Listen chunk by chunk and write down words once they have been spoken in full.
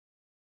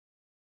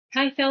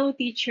Hi, fellow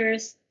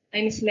teachers.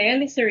 I'm Ms. Leah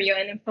Lecerio,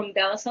 and I'm from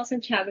De La Salle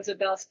Santiago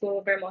Zobel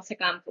School, Vermosa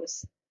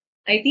campus.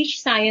 I teach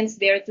science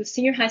there to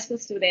senior high school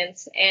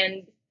students,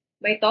 and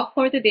my talk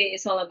for today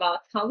is all about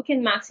how we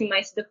can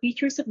maximize the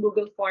features of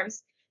Google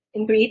Forms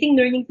in creating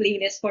learning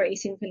playlists for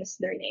asynchronous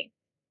learning.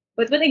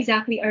 But what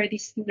exactly are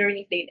these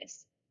learning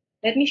playlists?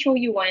 Let me show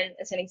you one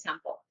as an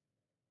example.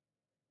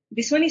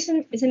 This one is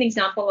an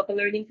example of a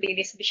learning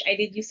playlist which I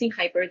did using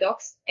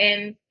HyperDocs,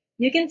 and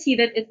you can see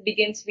that it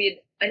begins with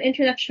an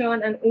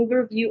introduction, an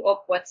overview of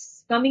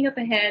what's coming up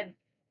ahead,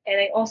 and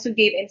I also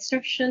gave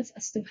instructions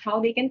as to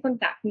how they can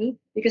contact me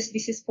because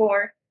this is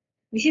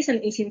an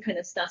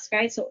asynchronous task,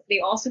 right? So they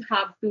also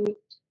have to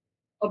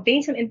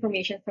obtain some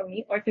information from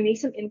me or to make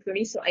some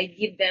inquiries. So I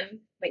give them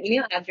my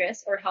email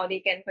address or how they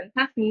can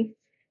contact me.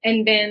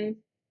 And then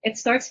it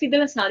starts with the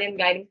Lasallian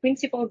guiding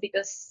principle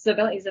because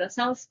Zabel is a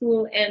LaSalle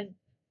school. And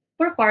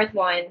for part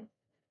one,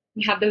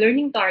 we have the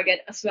learning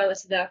target as well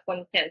as the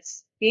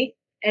contents. Okay.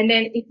 And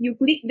then if you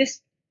click this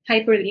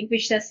hyperlink,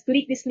 which says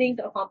click this link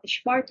to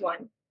accomplish part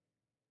one,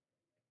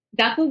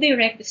 that will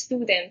direct the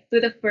student to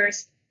the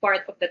first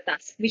part of the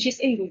task, which is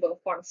in Google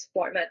Forms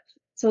format.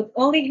 So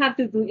all they have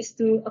to do is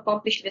to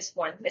accomplish this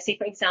one. Let's say,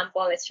 for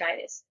example, let's try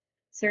this.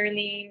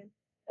 Surname.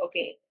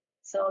 Okay.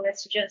 So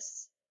let's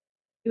just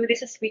do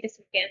this as quick as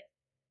we can.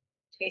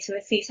 Okay. So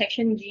let's say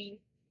section G.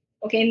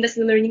 Okay. And that's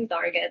the learning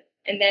target.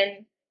 And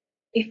then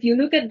if you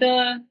look at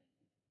the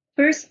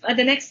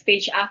next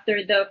page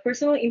after the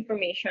personal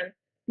information,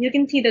 you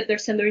can see that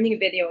there's a learning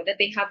video that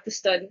they have to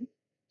study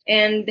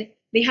and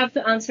they have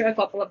to answer a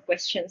couple of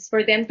questions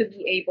for them to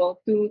be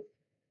able to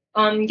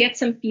get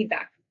some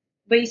feedback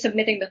by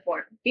submitting the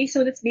form. Okay,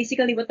 so that's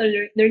basically what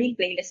the learning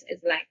playlist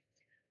is like.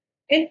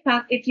 In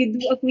fact, if you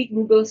do a quick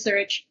Google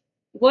search,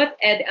 what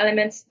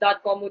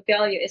edelements.com will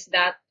tell you is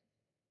that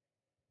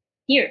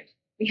here,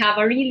 we have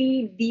a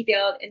really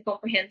detailed and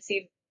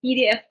comprehensive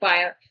PDF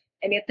file,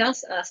 and it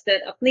tells us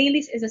that a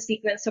playlist is a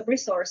sequence of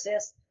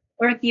resources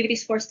or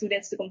activities for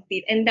students to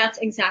complete. And that's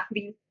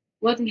exactly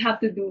what we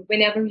have to do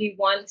whenever we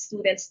want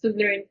students to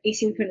learn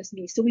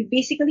asynchronously. So we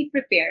basically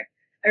prepare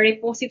a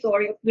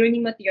repository of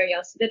learning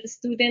materials that the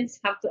students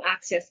have to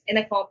access and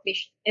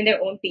accomplish in their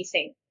own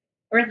pacing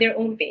or at their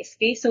own pace.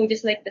 Okay, so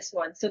just like this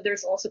one. So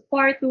there's also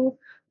part two,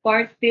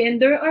 part three,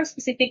 and there are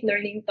specific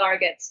learning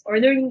targets or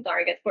learning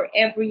target for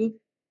every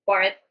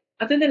part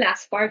up to the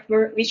last part,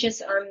 which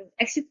is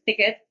exit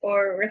ticket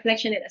or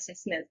reflection and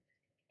assessment.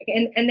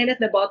 Okay, and then at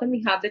the bottom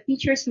we have the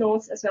teacher's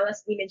notes as well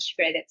as image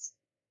credits.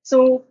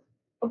 So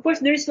of course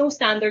there is no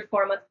standard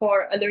format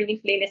for a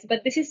learning playlist,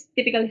 but this is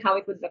typically how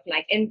it would look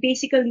like. And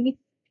basically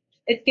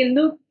it can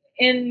look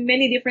in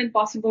many different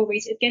possible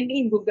ways. It can be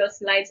in Google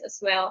Slides as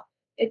well.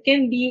 It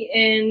can be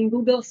in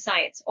Google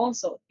Sites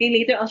also. Okay,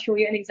 later I'll show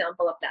you an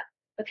example of that.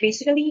 But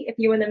basically, if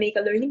you want to make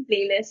a learning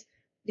playlist,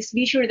 just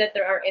be sure that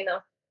there are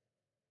enough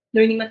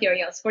learning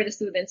materials for the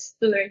students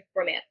to learn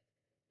from it.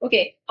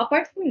 Okay,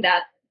 apart from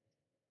that,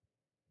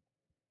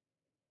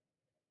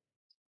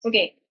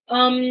 okay,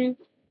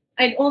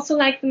 I'd also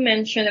like to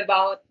mention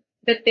about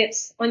the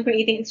tips on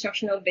creating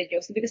instructional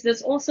videos because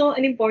that's also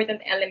an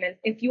important element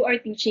if you are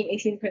teaching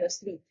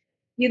asynchronously.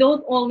 You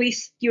don't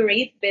always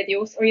curate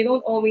videos or you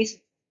don't always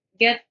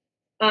get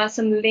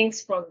some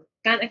links from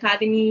Khan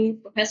Academy,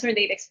 Professor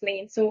Dave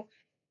explained. So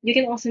you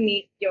can also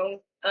make your own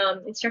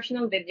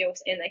instructional videos,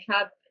 and I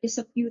have just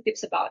a few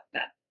tips about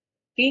that.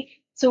 Okay,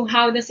 so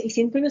how does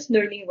asynchronous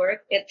learning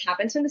work? It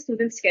happens on the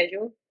student's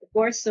schedule, of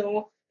course.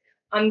 So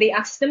they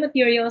access the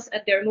materials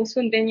at their most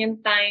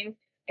convenient time,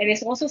 and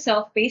it's also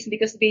self-paced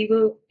because they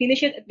will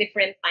finish it at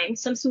different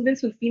times. Some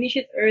students would finish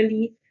it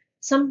early,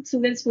 some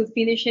students would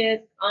finish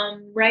it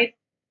right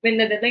when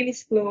the deadline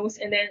is close,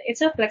 and then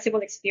it's a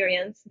flexible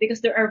experience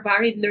because there are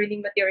varied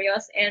learning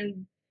materials,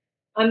 and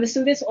the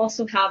students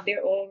also have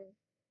their own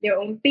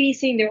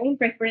pacing, their own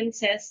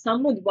preferences.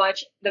 Some would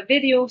watch the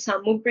video,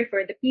 some would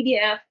prefer the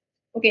PDF.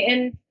 Okay,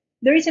 and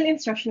there is an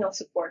instructional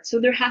support. So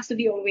there has to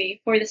be a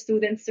way for the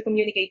students to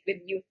communicate with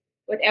you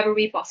whatever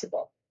way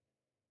possible.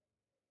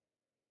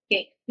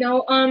 Okay,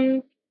 now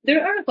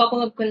there are a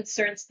couple of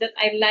concerns that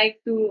I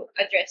like to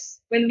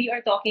address when we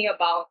are talking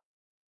about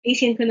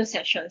asynchronous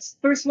sessions.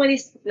 First one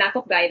is lack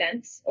of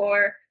guidance,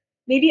 or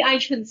maybe I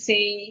should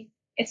say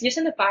it's just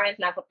an apparent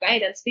lack of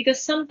guidance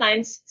because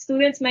sometimes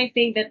students might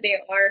think that they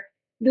are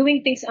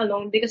doing things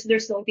alone because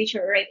there's no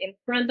teacher right in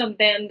front of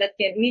them that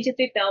can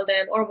immediately tell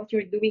them, or what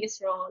you're doing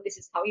is wrong, this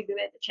is how you do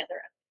it, etc.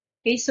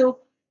 Okay, so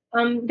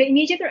the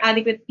immediate or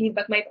adequate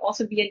feedback might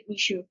also be an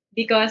issue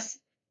because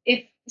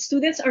if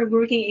students are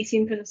working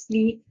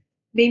asynchronously,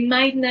 they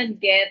might not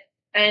get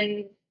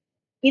an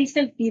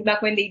instant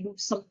feedback when they do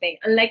something.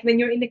 Unlike when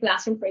you're in the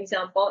classroom, for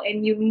example,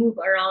 and you move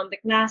around the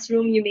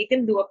classroom, you make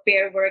them do a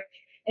pair work,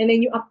 and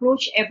then you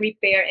approach every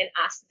pair and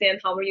ask them,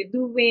 how are you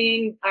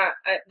doing?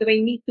 Do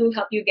I need to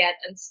help you get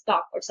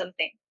unstuck or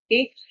something?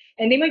 Okay.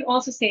 And they might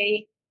also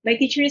say, my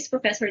teacher is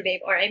Professor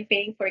Dave, or I'm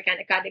paying for Khan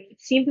Academy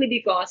simply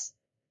because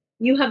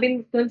you have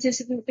been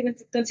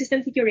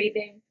consistently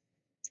curating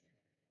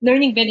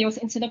learning videos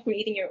instead of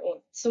creating your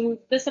own. So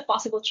there's a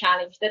possible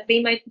challenge that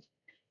they might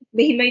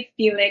they might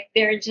feel like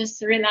they're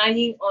just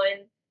relying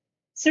on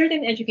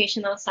certain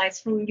educational sites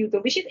from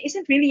YouTube, which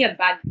isn't really a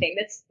bad thing.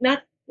 That's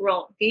not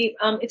wrong. Okay,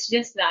 it's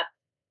just that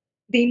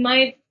they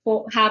might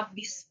have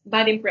this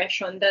bad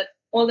impression that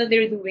all that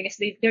they're doing is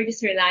they're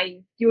just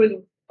relying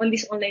purely on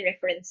these online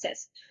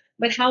references.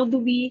 But how do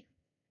we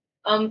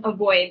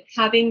avoid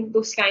having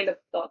those kind of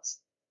thoughts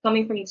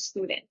coming from the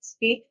students?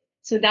 Okay,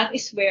 so that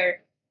is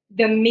where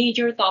the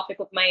major topic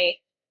of my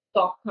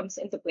talk comes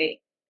into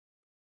play.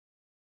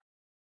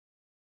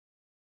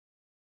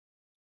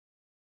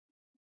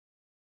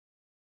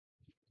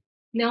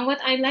 Now,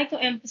 what I'd like to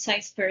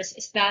emphasize first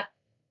is that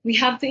we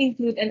have to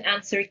include an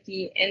answer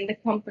key and the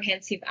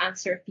comprehensive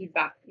answer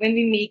feedback when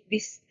we make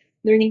this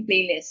learning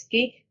playlist.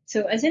 Okay.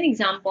 So as an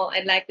example,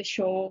 I'd like to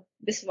show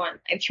this one.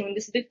 I've shown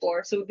this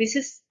before. So this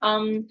is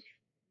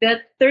the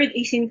third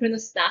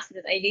asynchronous task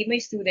that I gave my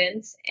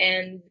students,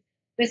 and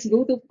let's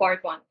go to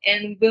part one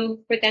and we'll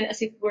pretend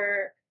as if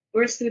we're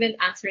a student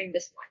answering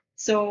this one.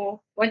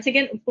 So once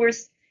again, of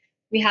course,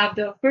 we have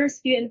the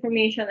first few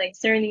information like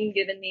surname,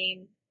 given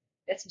name.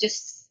 Let's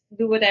just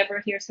do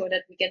whatever here so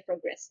that we can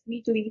progress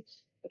quickly.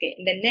 Okay,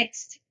 and then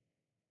next.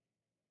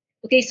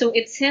 Okay, so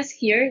it says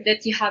here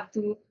that you have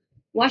to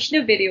watch the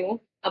video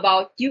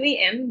about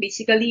UAM,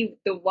 basically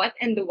the what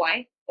and the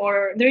why,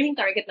 or learning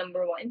target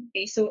number one.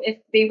 Okay, so if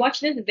they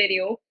watch this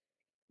video,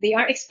 they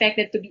are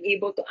expected to be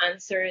able to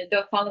answer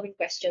the following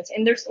questions.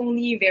 And there's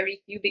only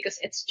very few because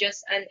it's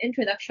just an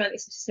introduction.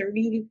 It's just a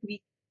really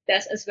quick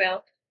test as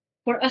well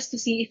for us to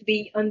see if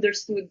they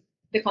understood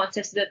the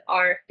concepts that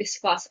are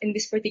discussed in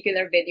this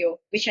particular video,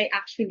 which I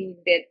actually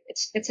did.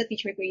 It's a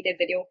teacher created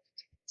video.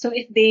 So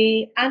if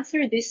they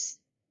answer this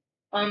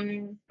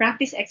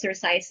practice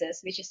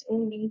exercises, which is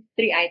only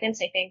 3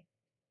 items, I think.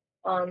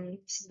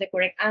 This is the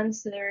correct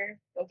answer.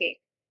 Okay.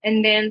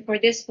 And then for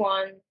this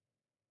one,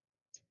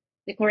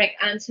 the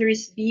correct answer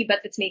is B,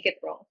 but let's make it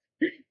wrong.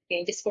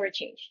 Okay, just for a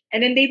change.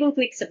 And then they will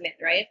click submit,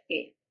 right?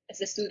 Okay, as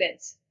the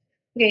students.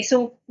 Okay,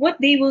 so what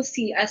they will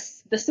see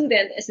as the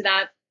student is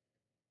that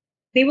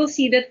they will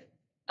see that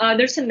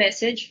there's a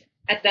message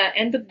at the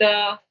end of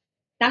the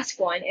task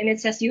one, and it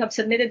says you have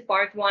submitted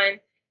part one,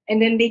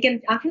 and then they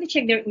can actually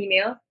check their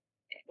email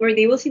where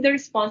they will see the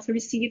response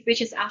receipt,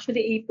 which is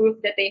actually a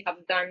proof that they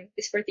have done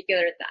this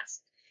particular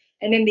task.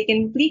 And then they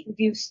can click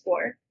view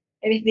score.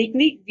 And if they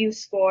click view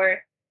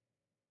score,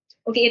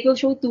 okay, it will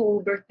show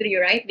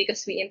 2/3, right?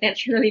 Because we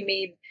intentionally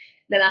made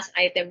the last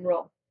item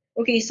wrong.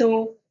 Okay,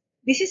 so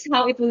this is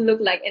how it will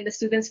look like in the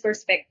student's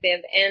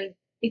perspective. And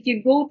if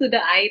you go to the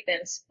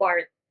items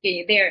part,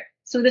 okay, there.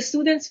 So the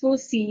students will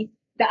see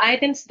the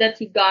items that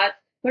he got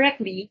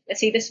correctly. Let's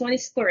say this one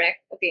is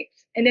correct. Okay.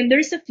 And then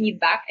there's a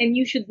feedback, and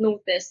you should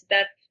notice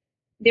that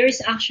there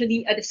is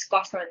actually a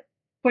discussion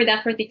for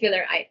that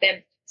particular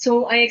item.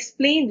 So I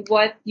explained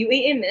what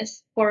UAM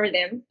is for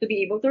them to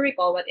be able to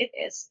recall what it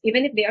is,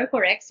 even if they are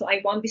correct. So I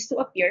want this to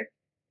appear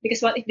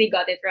because what if they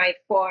got it right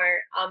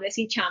for, let's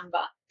say,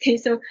 Chamba. Okay,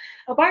 so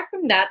apart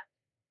from that,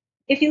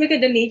 if you look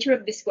at the nature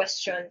of this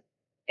question,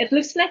 it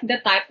looks like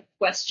the type of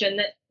question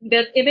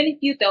that even if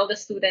you tell the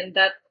student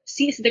that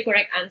C is the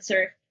correct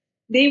answer,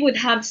 they would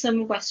have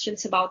some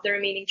questions about the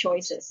remaining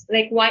choices,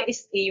 like why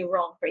is A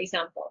wrong, for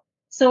example.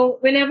 So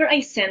whenever I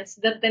sense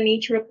that the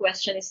nature of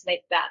question is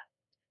like that,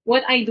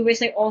 what I do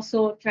is I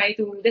also try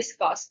to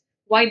discuss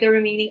why the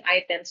remaining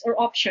items or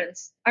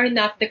options are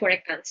not the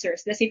correct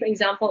answers. Let's say, for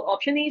example,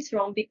 option A is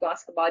wrong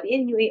because a body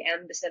in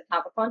UAM does not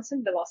have a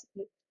constant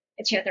velocity,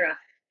 etc.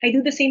 I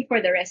do the same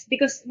for the rest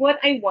because what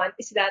I want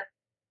is that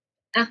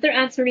after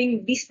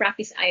answering these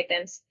practice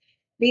items,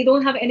 they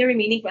don't have any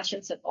remaining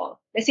questions at all.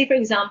 Let's say, for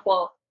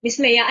example, Miss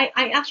Leah,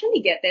 I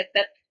actually get it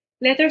that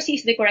letter C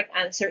is the correct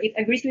answer. It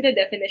agrees with the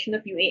definition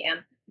of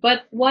UAM.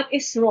 But what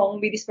is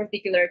wrong with these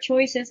particular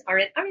choices?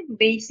 Aren't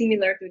they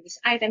similar to this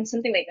item?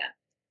 Something like that.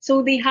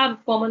 So they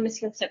have common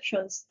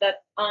misconceptions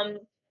that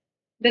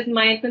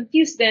might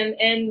confuse them,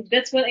 and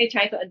that's what I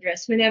try to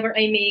address whenever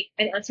I make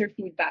an answer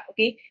feedback.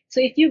 Okay, so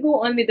if you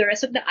go on with the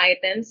rest of the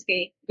items,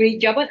 okay,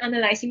 great job on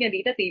analyzing a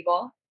data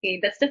table. Okay,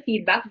 that's the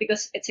feedback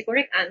because it's a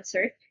correct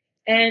answer.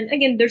 And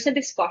again, there's a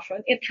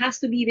discussion. It has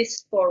to be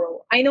this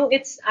thorough. I know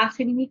it's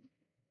actually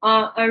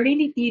a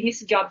really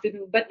tedious job to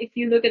do, but if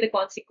you look at the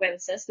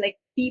consequences, like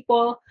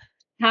people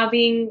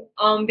having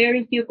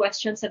very few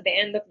questions at the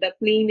end of the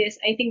playlist,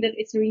 I think that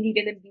it's really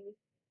gonna be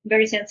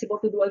very sensible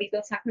to do a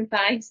little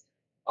sacrifice.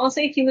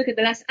 Also, if you look at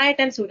the last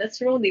item, so that's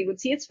wrong, they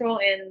would see it's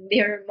wrong and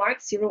they're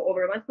marked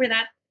 0/1 for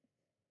that.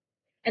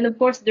 And of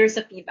course, there's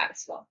a feedback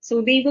as well.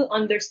 So they will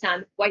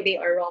understand why they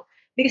are wrong.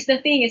 Because the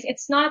thing is,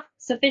 it's not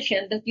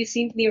sufficient that you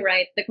simply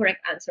write the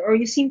correct answer or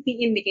you simply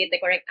indicate the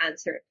correct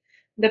answer.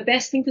 The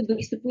best thing to do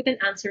is to put an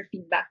answer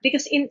feedback.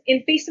 Because in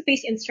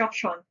face-to-face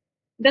instruction,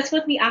 that's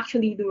what we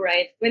actually do,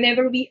 right?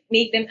 Whenever we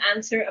make them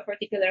answer a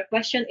particular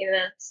question in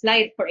a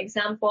slide, for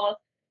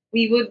example,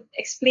 we would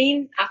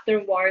explain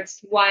afterwards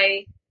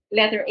why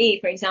letter A,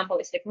 for example,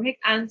 is the correct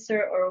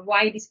answer or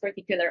why this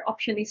particular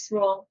option is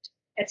wrong,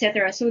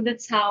 etc. So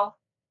that's how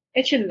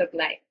it should look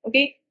like.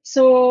 Okay,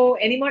 so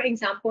any more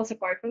examples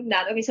apart from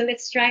that? Okay, so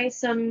let's try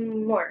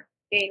some more.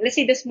 Okay, let's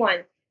say this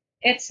one.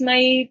 It's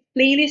my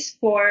playlist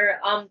for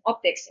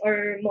optics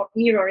or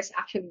mirrors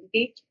actually.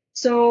 Okay,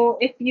 so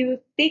if you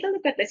take a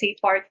look at, let's say,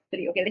 part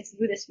three. Okay, let's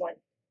do this one.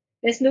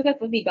 Let's look at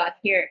what we got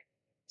here.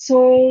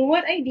 So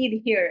what I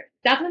did here,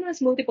 that one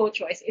was multiple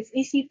choice. It's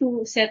easy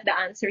to set the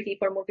answer key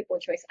for multiple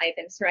choice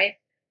items, right?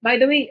 By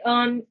the way,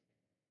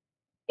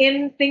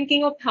 in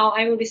thinking of how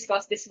I will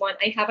discuss this one,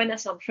 I have an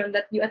assumption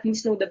that you at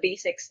least know the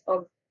basics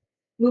of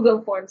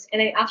Google Forms,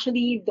 and I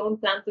actually don't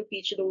plan to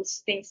teach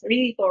those things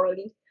really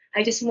thoroughly.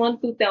 I just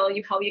want to tell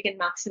you how you can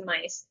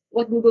maximize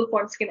what Google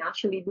Forms can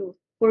actually do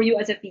for you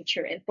as a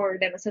teacher and for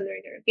them as a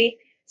learner. Okay,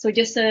 so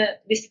just a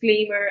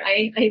disclaimer: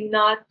 I'm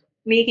not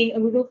making a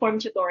Google Form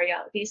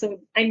tutorial. Okay, so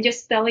I'm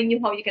just telling you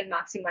how you can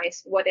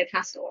maximize what it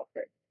has to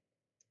offer.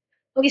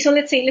 Okay, so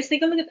let's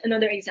take a look at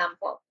another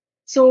example.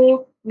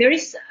 So there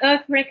is a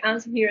correct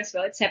answer here as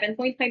well. It's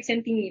 7.5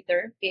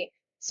 centimeter. Okay,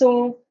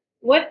 so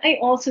what I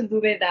also do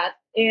with that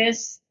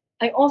is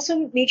I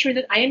also make sure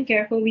that I am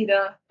careful with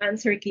the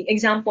answer key.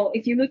 Example,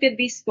 if you look at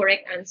these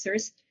correct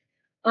answers,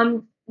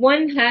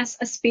 one has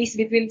a space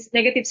between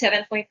negative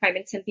 7.5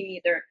 and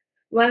centimeter,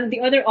 while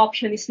the other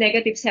option is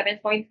negative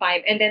 7.5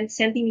 and then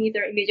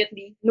centimeter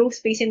immediately, no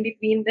space in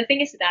between. The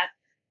thing is that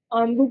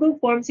Google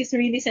Forms is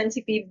really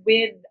sensitive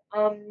with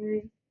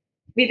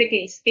the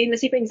case. Okay,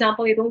 let's say for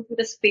example you don't put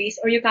a space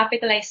or you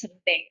capitalize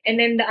something, and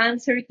then the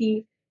answer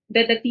key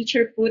that the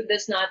teacher put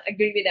does not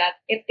agree with that,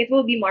 it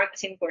will be marked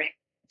as incorrect.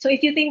 So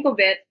if you think of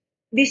it,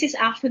 this is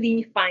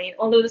actually fine,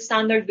 although the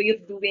standard way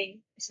of doing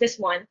is this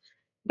one,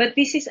 but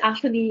this is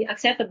actually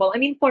acceptable. I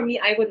mean, for me,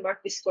 I would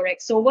mark this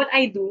correct. So what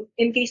I do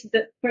in case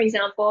that, for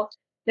example,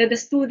 that the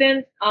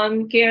student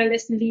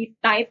carelessly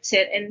types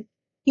it and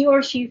he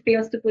or she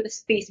fails to put a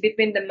space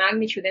between the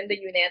magnitude and the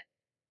unit,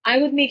 I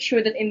would make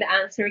sure that in the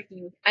answer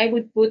key, I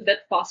would put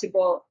that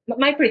possible,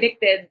 my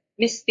predicted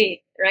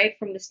mistake, right,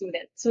 from the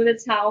student. So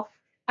that's how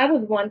I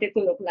would want it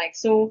to look like.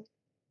 So,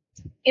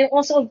 and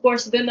also, of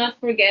course, do not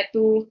forget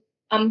to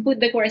put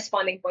the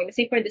corresponding point. Let's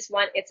say for this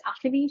one, it's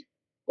actually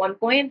 1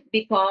 point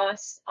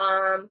because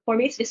for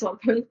me it's just 1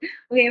 point.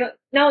 Okay,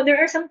 now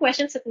there are some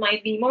questions that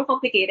might be more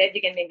complicated.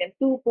 You can make them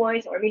 2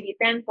 points or maybe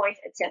 10 points,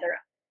 etc.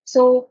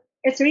 So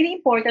it's really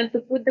important to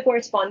put the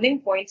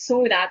corresponding points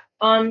so that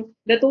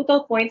the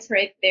total points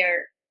right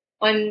there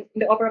on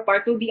the upper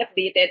part will be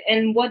updated,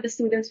 and what the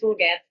students will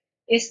get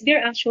is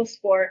their actual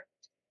score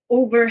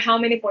over how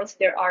many points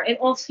there are. And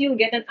also you'll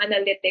get an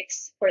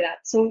analytics for that.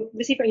 So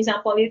let's say, for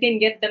example, you can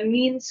get the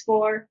mean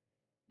score,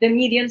 the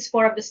median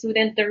score of the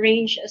student, the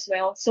range as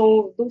well.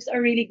 So those are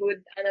really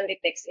good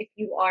analytics if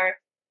you are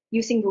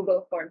using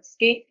Google Forms.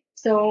 Okay.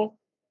 So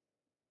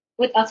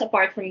what else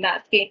apart from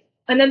that? Okay.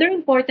 Another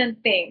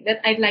important thing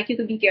that I'd like you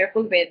to be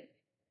careful with,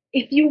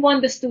 if you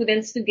want the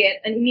students to get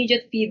an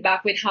immediate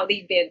feedback with how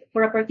they did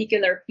for a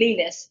particular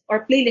playlist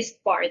or playlist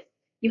part,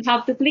 you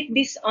have to click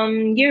this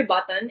gear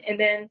button and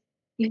then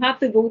you have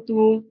to go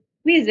to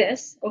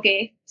quizzes.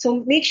 Okay,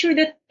 so make sure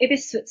that it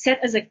is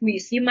set as a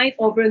quiz. You might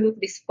overlook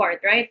this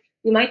part, right?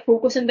 You might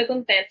focus on the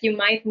content, you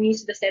might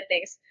miss the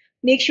settings.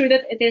 Make sure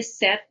that it is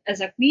set as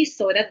a quiz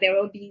so that there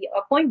will be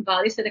a point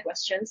values to the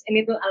questions and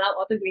it will allow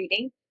auto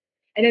grading.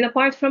 And then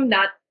apart from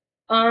that,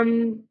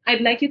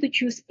 I'd like you to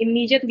choose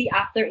immediately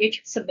after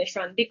each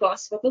submission,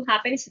 because what will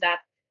happen is that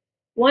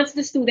once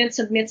the student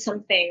submits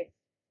something,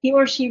 he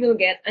or she will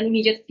get an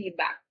immediate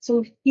feedback.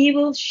 So he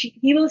will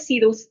see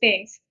those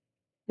things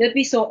that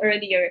we saw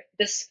earlier,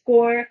 the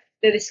score,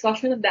 the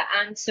discussion of the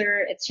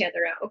answer,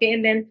 etc. Okay,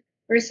 and then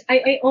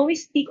I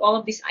always tick all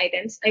of these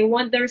items. I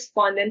want the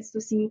respondents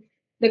to see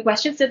the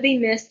questions that they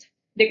missed,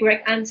 the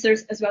correct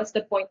answers, as well as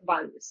the point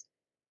values.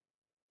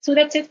 So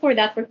that's it for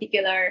that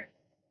particular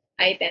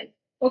item.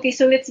 Okay,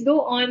 so let's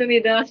go on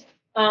with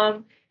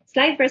the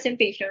slide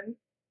presentation.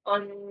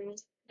 The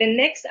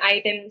next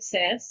item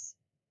says,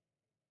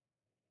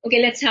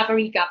 okay, let's have a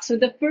recap. So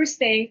the first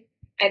thing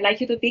I'd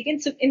like you to take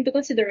into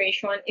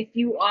consideration if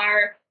you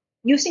are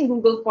using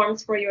Google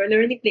Forms for your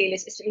learning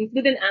playlist is to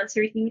include an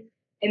answer key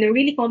and a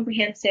really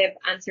comprehensive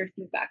answer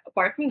feedback.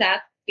 Apart from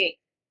that, okay,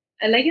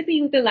 I'd like you to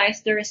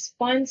utilize the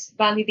response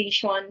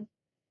validation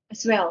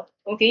as well.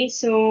 Okay,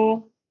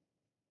 so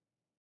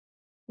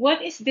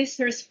what is this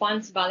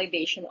response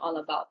validation all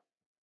about?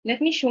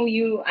 Let me show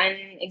you an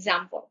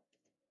example.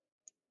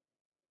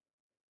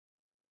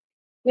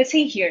 Let's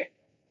say here,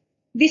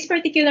 this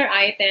particular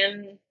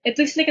item, it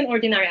looks like an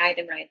ordinary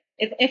item, right?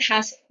 It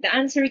has the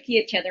answer key,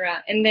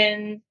 etc. And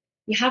then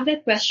you have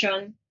that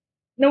question.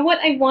 Now, what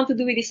I want to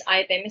do with this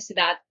item is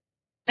that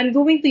I'm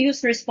going to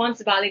use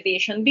response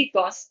validation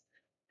because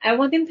I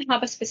want them to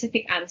have a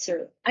specific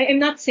answer. I am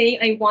not saying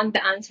I want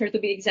the answer to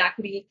be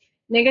exactly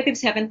negative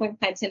 7.5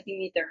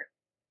 centimeter.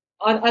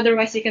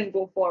 Otherwise, you can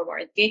go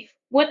forward. Okay.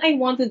 What I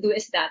want to do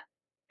is that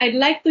I'd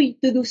like to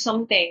do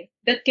something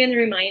that can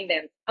remind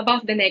them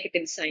about the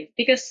negative sign,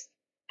 because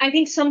I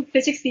think some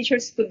physics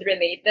teachers could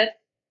relate that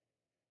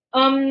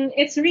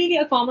it's really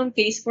a common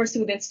case for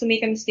students to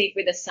make a mistake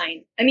with a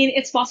sign. I mean,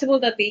 it's possible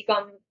that they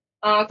come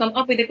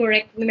up with the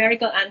correct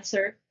numerical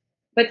answer,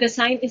 but the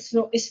sign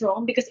is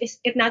wrong because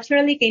it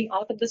naturally came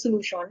out of the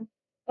solution.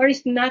 Or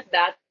if not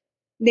that,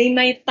 they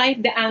might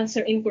type the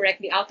answer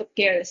incorrectly out of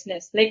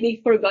carelessness, like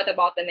they forgot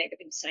about the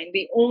negative sign.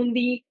 They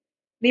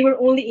were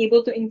only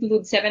able to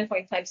include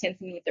 7.5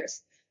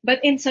 centimeters.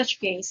 But in such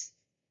case,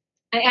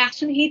 I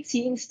actually hate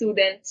seeing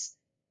students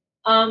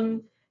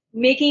um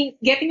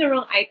getting a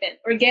wrong item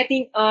or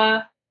getting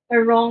a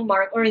wrong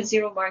mark or a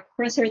zero mark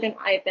for a certain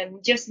item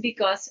just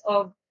because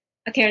of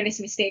a careless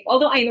mistake.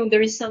 Although I know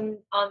there is some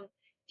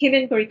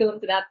hidden curriculum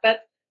to that,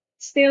 but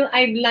still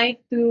I'd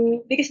like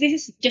to, because this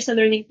is just a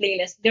learning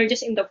playlist. They're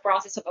just in the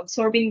process of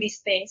absorbing these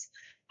things.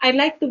 I'd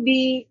like to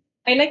be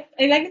I like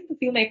them to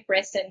feel my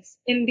presence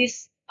in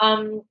this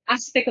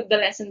aspect of the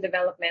lesson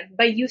development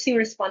by using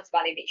response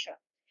validation.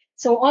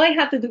 So all I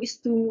have to do is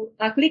to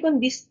click on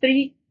these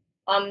three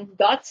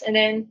dots and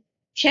then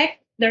check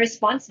the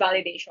response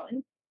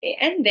validation. Okay,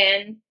 and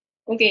then,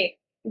 okay,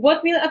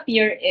 what will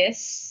appear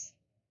is,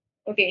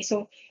 okay,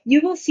 so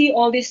you will see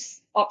all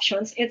these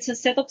options. It's a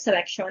set of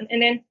selection,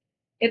 and then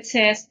it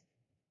says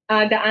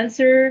the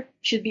answer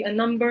should be a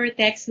number,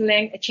 text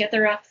length,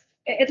 etc.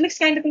 It looks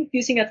kind of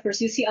confusing at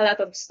first. You see a lot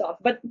of stuff,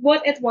 but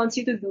what it wants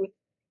you to do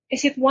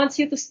is it wants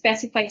you to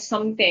specify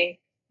something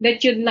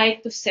that you'd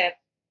like to set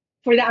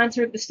for the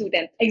answer of the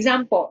student.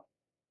 Example,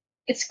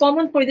 it's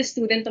common for the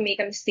student to make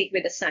a mistake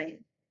with a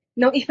sign.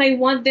 Now, if I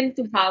want them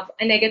to have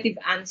a negative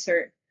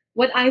answer,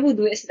 what I will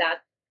do is that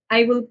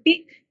I will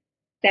pick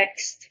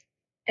text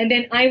and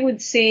then I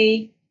would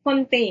say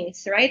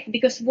contains, right?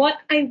 Because what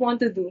I want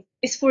to do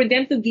is for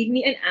them to give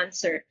me an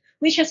answer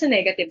which has a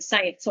negative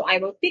sign. So I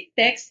will pick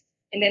text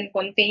and then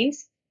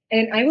contains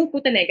and I will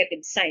put a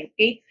negative sign,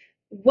 okay?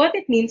 What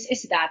it means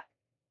is that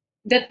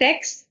the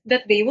text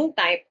that they will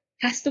type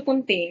has to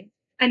contain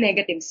a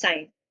negative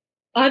sign.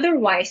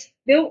 Otherwise,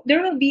 there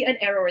will be an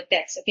error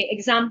text. Okay,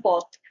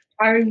 example,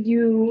 are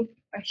you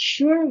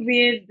sure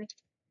with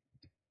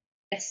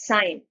a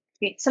sign?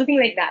 Okay, something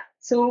like that.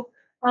 So,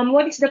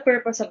 what is the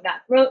purpose of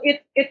that? Well,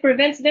 it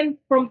prevents them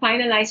from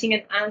finalizing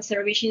an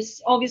answer which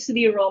is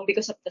obviously wrong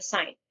because of the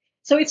sign.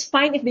 So it's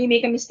fine if they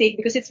make a mistake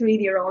because it's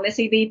really wrong. Let's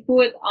say they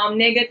put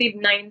negative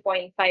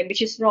 9.5,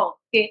 which is wrong.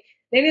 Okay,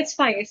 then it's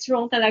fine. It's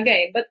wrong talaga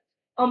eh. But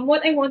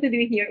what I want to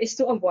do here is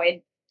to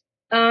avoid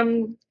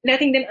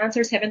letting them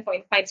answer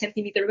 7.5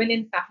 centimeter when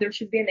in fact there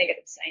should be a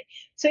negative sign.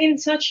 So in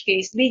such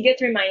case, they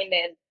get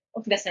reminded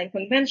of the sign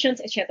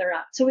conventions,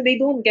 etc. So they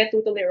don't get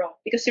totally wrong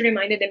because you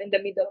reminded them in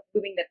the middle of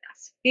doing the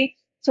task. Okay.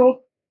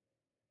 So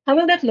how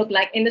will that look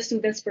like in the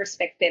student's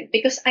perspective?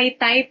 Because I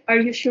type, are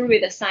you sure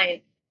with a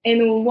sign?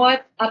 And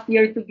what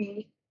appeared to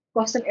be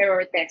custom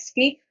error text.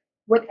 Okay.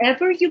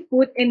 Whatever you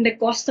put in the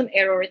custom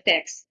error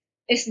text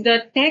is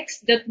the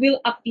text that will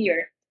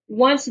appear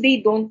once they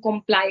don't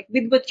comply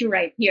with what you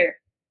write here,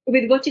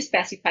 with what you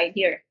specify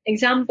here.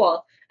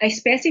 Example, I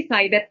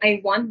specify that I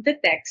want the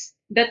text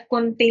that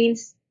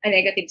contains a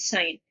negative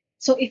sign.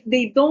 So if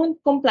they don't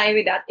comply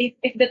with that,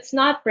 if that's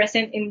not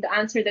present in the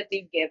answer that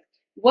they give,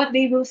 what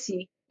they will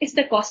see is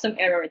the custom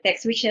error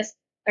text, which is,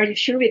 are you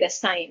sure with a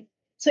sign?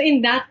 So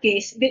in that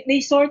case, they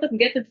sort of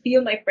get to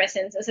feel my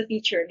presence as a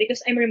teacher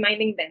because I'm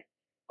reminding them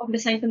of the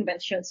sign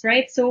conventions,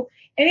 right? So,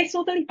 and it's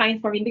totally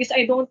fine for me because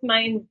I don't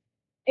mind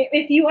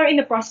if you are in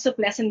the process of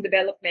lesson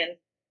development.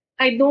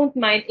 I don't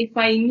mind if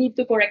I need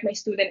to correct my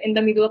student in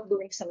the middle of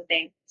doing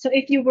something. So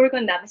if you work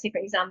on that, let's say for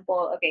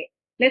example, okay,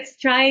 let's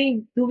try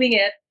doing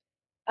it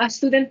a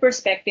student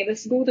perspective.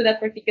 Let's go to that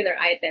particular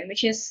item,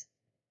 which is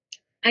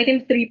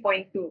item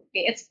 3.2. Okay,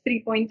 it's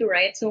 3.2,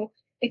 right? So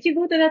if you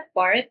go to that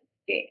part,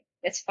 okay,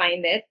 let's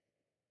find it.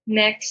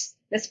 Next,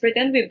 let's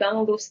pretend we've done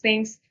all those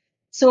things.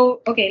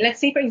 So, okay, let's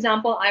say, for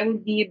example, I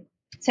would give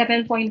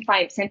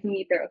 7.5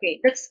 centimeter. Okay,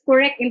 that's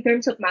correct in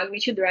terms of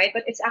magnitude, right?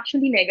 But it's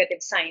actually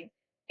negative sign.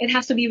 It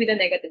has to be with a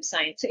negative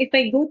sign. So if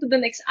I go to the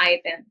next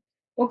item,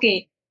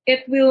 okay,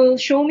 it will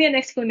show me an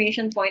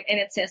exclamation point and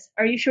it says,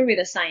 are you sure with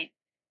a sign?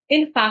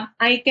 In fact,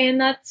 I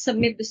cannot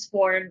submit this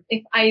form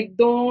if I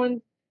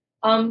don't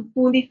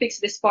fully fix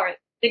this part.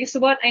 Because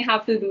what I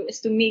have to do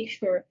is to make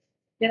sure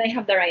that I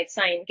have the right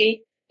sign,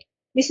 okay?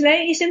 Miss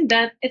Leia, isn't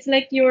that, it's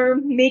like you're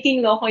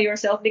making loco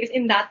yourself because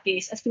in that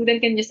case, a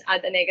student can just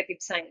add a negative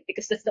sign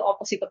because that's the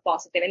opposite of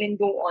positive and then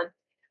go on.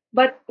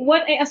 But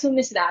what I assume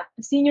is that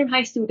senior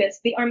high students,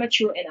 they are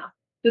mature enough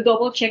to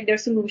double check their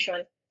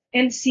solution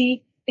and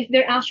see if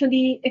they've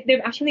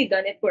actually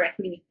done it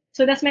correctly.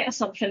 So that's my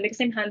assumption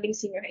because I'm handling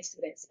senior high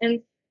students.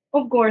 And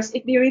of course,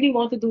 if they really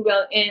want to do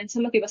well in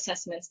summative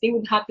assessments, they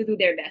would have to do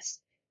their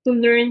best to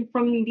learn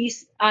from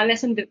these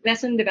lesson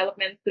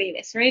development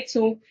playlists, right?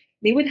 So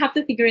they would have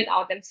to figure it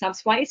out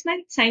themselves. Why is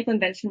my sign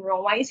convention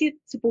wrong? Why is it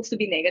supposed to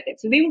be negative?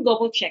 So they will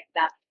double check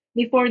that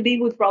before they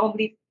would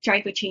probably try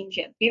to change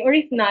it. Okay? Or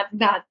if not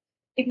that,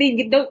 if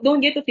they don't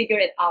get to figure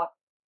it out,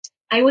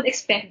 I would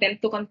expect them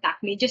to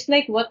contact me, just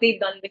like what they've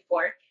done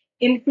before.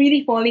 In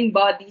freely falling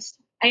bodies,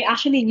 I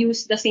actually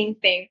use the same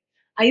thing.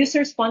 I use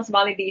response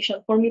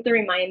validation for me to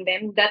remind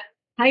them that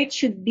height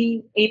should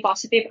be a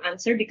positive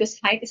answer because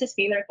height is a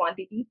scalar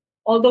quantity.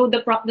 Although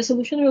the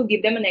solution will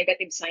give them a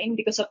negative sign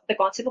because of the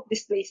concept of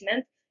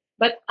displacement,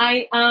 but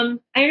I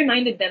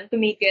reminded them to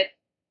make it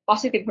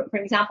positive, for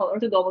example, or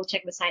to double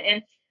check the sign.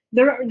 And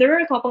there are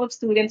a couple of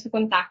students who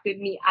contacted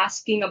me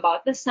asking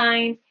about the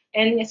sign,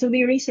 and yeah, so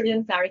they raised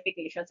certain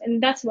clarifications,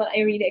 and that's what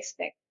I really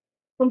expect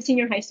from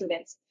senior high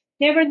students.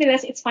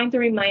 Nevertheless, it's fine to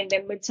remind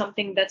them with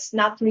something that's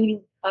not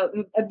really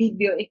a big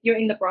deal if you're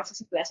in the process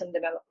of lesson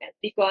development,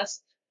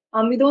 because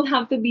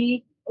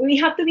we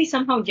have to be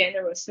somehow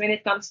generous when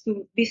it comes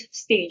to this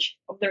stage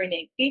of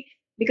learning, okay?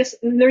 Because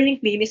learning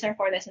playlists are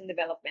for lesson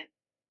development.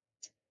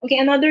 Okay,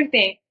 another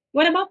thing.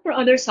 What about for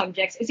other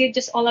subjects? Is it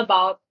just all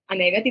about a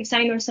negative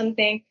sign or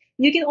something?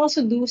 You can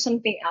also do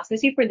something else.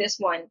 Let's see for this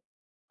one.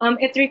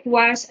 It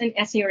requires an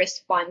essay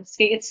response.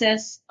 Okay, it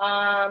says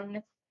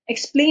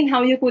explain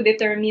how you could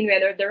determine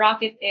whether the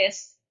rocket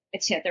is,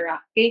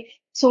 etc. Okay,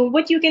 so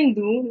what you can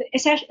do,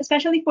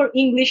 especially for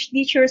English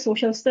teachers,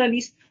 social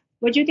studies,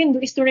 what you can do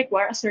is to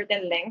require a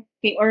certain length,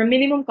 okay, or a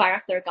minimum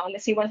character count,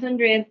 let's say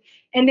 100,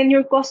 and then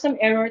your custom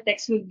error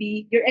text would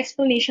be your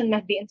explanation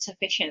must be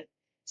insufficient.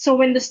 So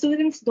when the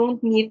students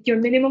don't meet your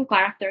minimum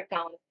character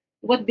count,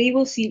 what they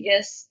will see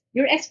is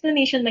your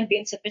explanation might be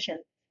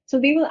insufficient. So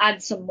they will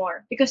add some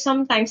more because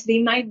sometimes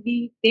they might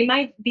be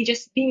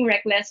just being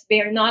reckless.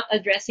 They are not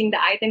addressing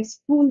the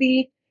items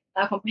fully,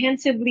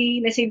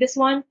 comprehensively. Let's say this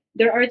one,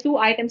 there are two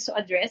items to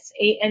address,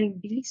 A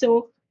and B.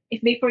 So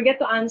if they forget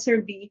to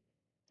answer B,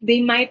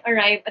 they might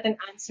arrive at an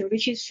answer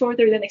which is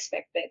shorter than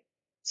expected.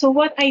 So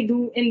what I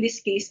do in this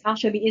case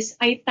actually is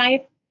I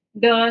type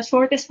the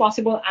shortest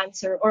possible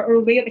answer or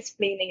way of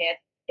explaining it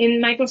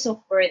in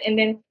Microsoft Word, and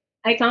then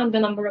I count the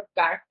number of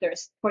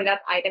characters for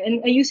that item,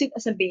 and I use it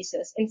as a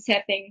basis in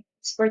setting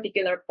this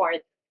particular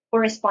part for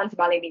response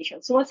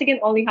validation. So once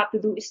again, all you have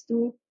to do is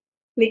to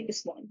click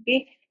this one,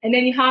 okay? And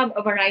then you have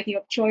a variety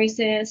of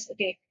choices,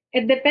 okay?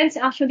 It depends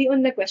actually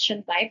on the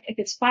question type. If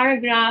it's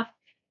paragraph,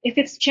 if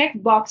it's check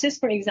boxes,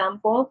 for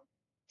example,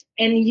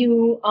 and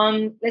you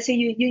let's say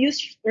you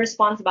use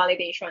response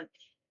validation,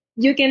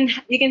 you can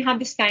have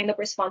this kind of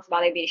response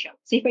validation.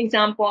 Say for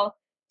example,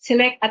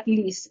 select at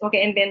least,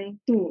 okay, and then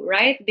two,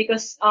 right?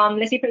 Because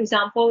let's say for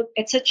example,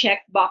 it's a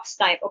checkbox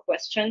type of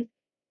question,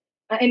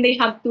 and they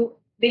have to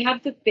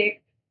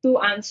pick two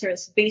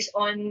answers based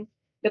on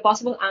the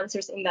possible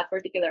answers in that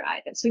particular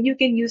item. So you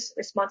can use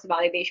response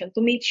validation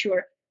to make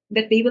sure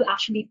that they will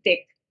actually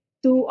tick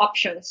two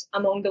options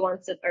among the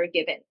ones that are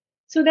given.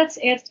 So that's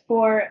it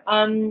for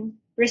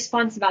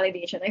response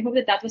validation. I hope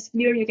that that was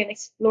clear. You can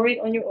explore it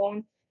on your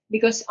own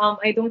because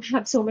I don't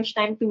have so much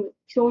time to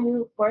show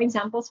you more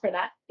examples for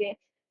that. Okay,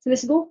 so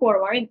let's go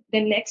forward.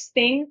 The next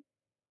thing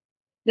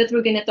that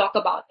we're going to talk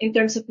about in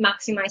terms of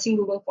maximizing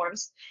Google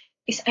Forms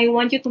is I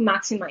want you to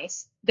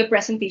maximize the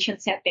presentation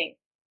setting.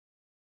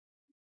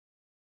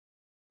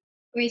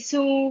 Okay,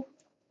 so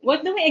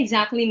what do I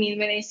exactly mean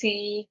when I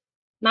say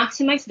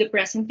maximize the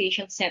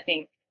presentation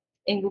setting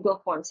in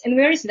Google Forms? And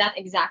where is that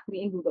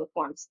exactly in Google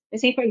Forms?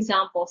 Let's say, for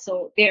example,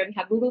 so there we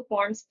have Google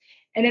Forms,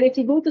 and then if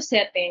you go to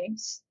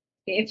settings,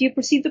 okay, if you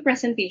proceed to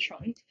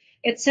presentation,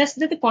 it says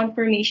that the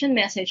confirmation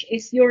message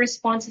is your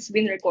response has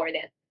been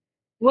recorded.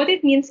 What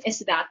it means is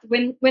that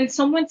when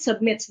someone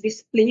submits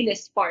this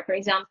playlist part, for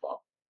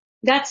example,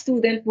 that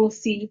student will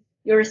see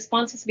your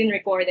response has been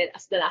recorded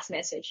as the last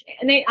message.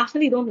 And I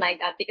actually don't like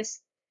that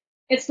because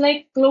it's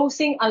like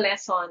closing a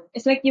lesson.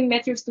 It's like you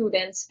met your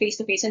students face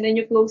to face and then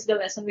you close the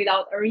lesson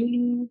without a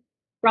really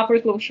proper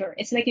closure.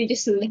 It's like you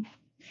just left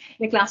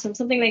the classroom,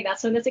 something like that.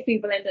 So that's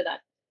equivalent to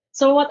that.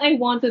 So what I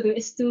want to do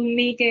is to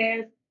make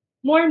it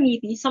more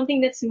meaty,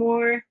 something that's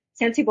more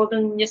sensible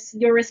than just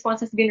your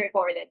response has been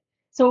recorded.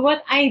 So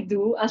what I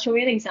do, I'll show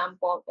you an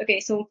example. Okay,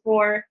 so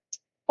for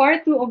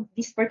part two of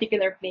this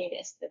particular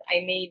playlist that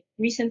I made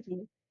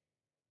recently,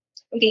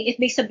 okay, if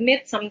they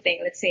submit something,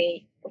 let's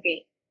say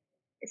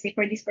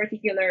for this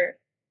particular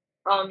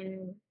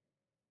um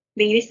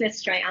playlist,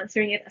 let's try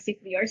answering it as if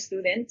we are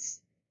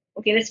students.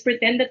 Okay, let's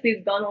pretend that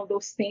we've done all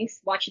those things,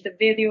 watch the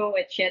video,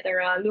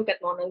 etc., look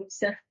at Mona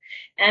Lisa.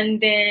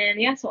 And then,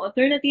 yeah, so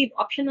alternative,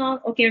 optional,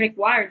 okay,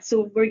 required.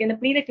 So we're going to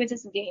play the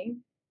quizzes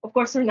game. Of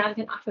course, we're not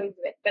going to actually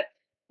do it, but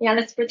yeah,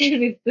 let's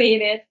pretend we've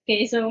played it.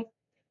 Okay, so,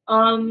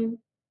 and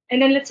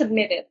then let's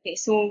submit it. Okay,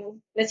 so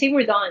let's say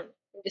we're done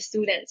with the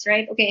students,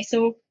 right? Okay,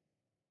 so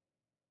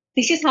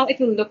this is how it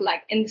will look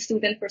like in the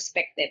student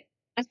perspective.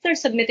 After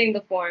submitting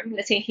the form,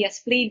 let's say he has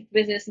played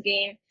with this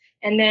game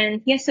and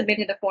then he has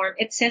submitted the form.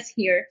 It says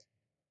here,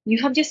 you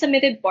have just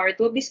submitted part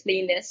two of this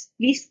playlist.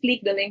 Please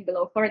click the link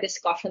below for a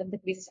discussion of the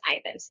quizzes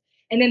items.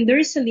 And then there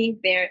is a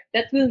link there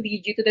that will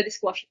lead you to the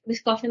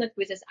discussion of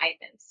quizzes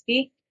items.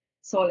 Okay,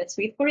 so let's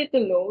wait for it to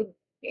load.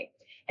 Okay.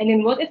 And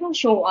then what it will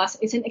show us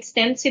is an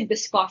extensive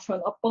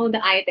discussion of all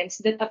the items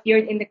that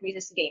appeared in the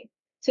quizzes game.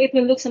 So it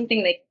will look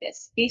something like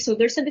this. Okay, so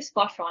there's a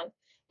discussion.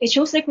 It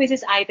shows the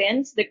quizzes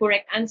items, the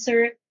correct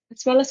answer,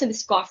 as well as a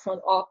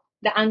discussion of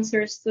the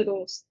answers to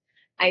those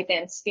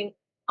items. Okay.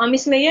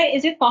 Miss Leah,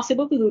 is it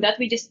possible to do that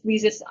with just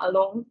quizzes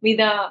alone, with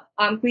the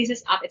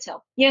quizzes app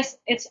itself? Yes,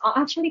 it's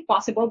actually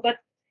possible, but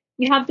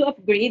you have to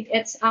upgrade.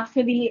 It's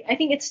actually, I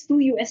think it's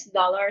 $2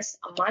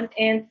 a month,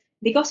 and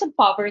because of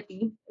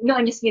poverty, no,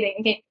 I'm just kidding.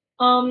 Okay,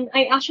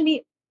 I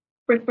actually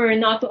prefer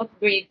not to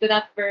upgrade to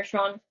that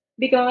version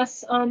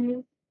because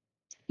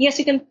yes,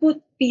 you can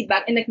put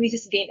feedback in the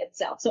quizzes game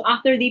itself. So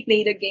after they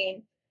play the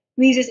game,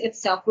 quizzes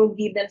itself will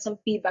give them some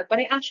feedback. But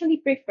I actually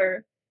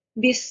prefer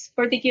this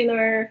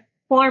particular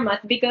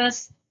format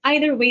because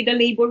either way, the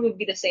labor would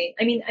be the same.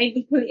 I mean, I'm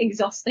equally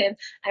exhausted.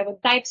 I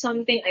would type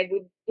something, I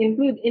would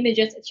include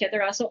images,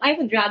 etc. So I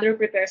would rather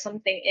prepare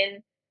something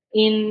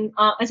in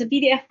as a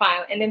PDF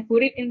file and then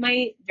put it in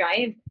my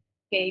drive,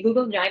 okay,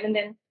 Google Drive, and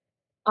then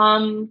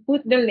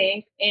put the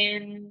link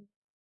in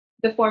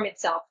the form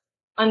itself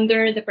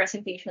under the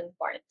presentation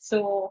part.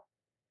 So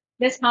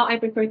that's how I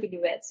prefer to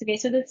do it. Okay,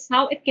 so that's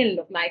how it can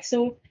look like.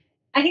 So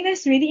I think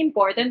that's really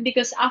important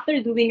because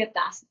after doing a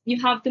task,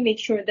 you have to make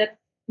sure that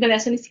the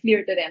lesson is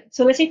clear to them.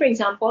 So let's say, for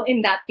example,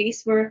 in that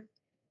case where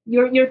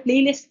your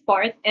playlist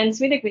part ends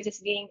with a quizzes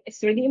game,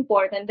 it's really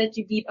important that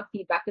you give a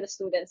feedback to the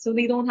students so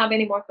they don't have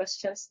any more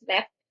questions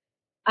left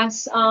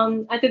as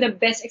to the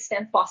best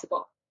extent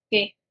possible.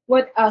 Okay.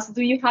 What else?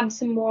 Do you have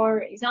some more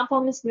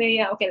example, Miss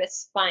Leah? Okay,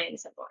 let's find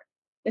some more.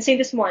 Let's say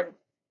this one.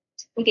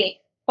 Okay,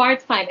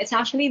 part five. It's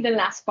actually the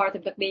last part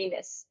of the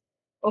playlist.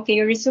 Okay,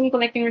 you resume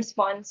collecting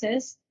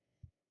responses.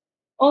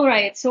 All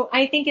right, so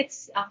I think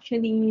it's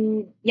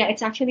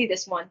actually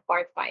this one,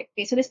 part five.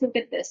 Okay, so let's look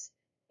at this.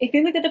 If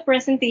you look at the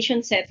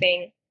presentation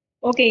setting,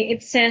 okay,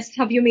 it says,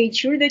 have you made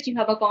sure that you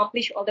have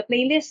accomplished all the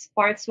playlists,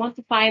 parts one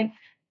to five,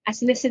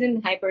 as listed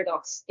in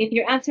HyperDocs? If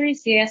your answer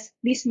is yes,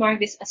 please mark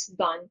this as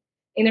done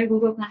in our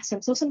Google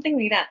Classroom. So something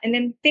like that. And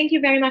then thank you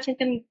very much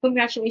and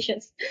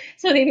congratulations.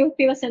 So they will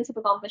feel a sense of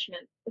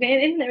accomplishment.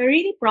 Okay, and a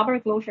really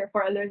proper closure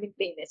for a learning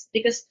playlist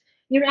because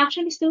you're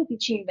actually still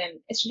teaching them.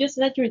 It's just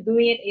that you're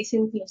doing it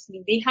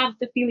asynchronously. They have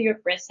to feel your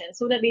presence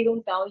so that they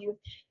don't tell you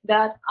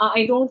that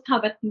I don't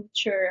have a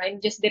teacher.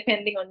 I'm just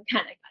depending on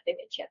Khan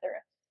Academy, etc.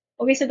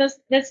 Okay, so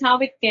that's how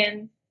it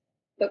can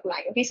look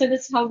like. Okay, so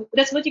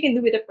that's what you can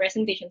do with the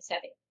presentation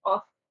setting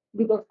of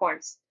Google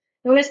Forms.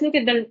 Now let's look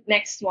at the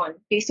next one.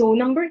 Okay, so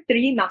number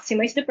three,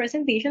 maximize the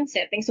presentation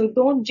setting. So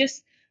don't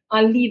just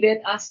leave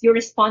it as your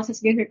response has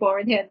been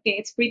recorded. Okay,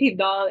 it's pretty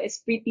dull. It's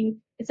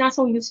not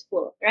so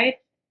useful, right?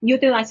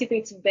 Utilize it to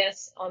its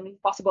best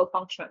possible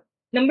function.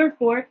 Number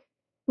four,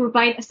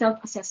 provide a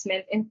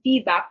self-assessment and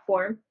feedback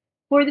form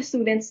for the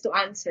students to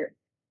answer.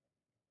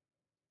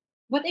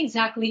 What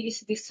exactly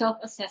is the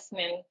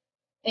self-assessment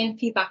and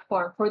feedback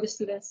form for the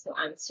students to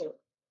answer?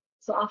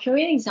 So I'll show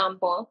you an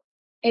example,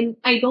 and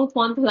I don't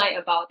want to lie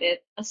about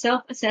it. A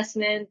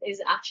self-assessment is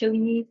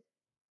actually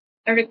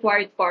a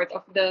required part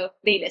of the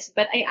playlist,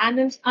 but I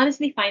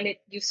honestly find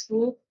it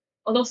useful,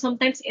 although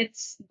sometimes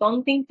it's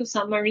daunting to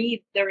summarize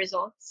the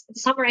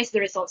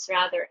results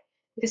rather,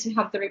 because we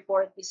have to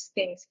report these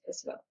things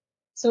as well.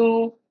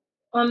 So,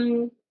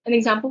 an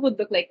example would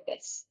look like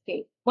this.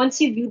 Okay,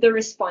 once you view the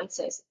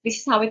responses, this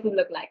is how it would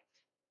look like.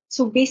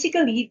 So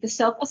basically, the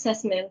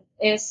self-assessment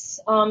is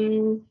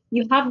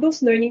you have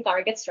those learning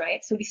targets,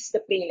 right? So this is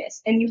the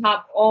playlist, and you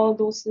have all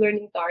those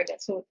learning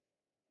targets. So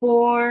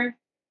four,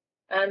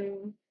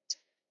 um,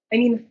 I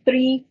mean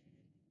three,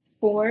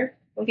 four,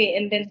 okay,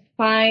 and then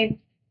five,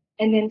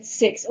 and then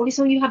six. Okay,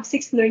 so you have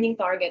six learning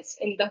targets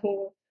in the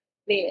whole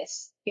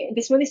playlist. Okay, and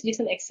this one is just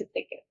an exit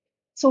ticket.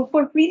 So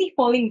for freely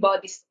falling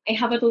bodies, I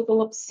have a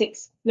total of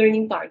six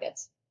learning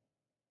targets.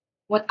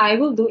 What I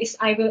will do is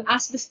I will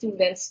ask the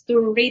students to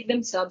rate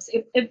themselves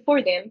if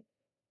for them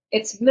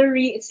it's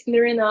blurry, it's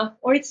clear enough,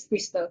 or it's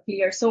crystal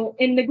clear. So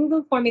in the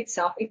Google form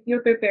itself, if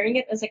you're preparing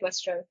it as a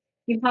question,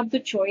 you have to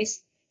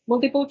choose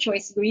multiple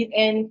choice grid.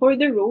 And for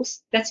the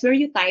rows, that's where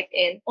you type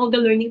in all the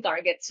learning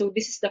targets. So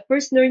this is the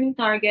first learning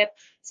target,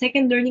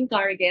 second learning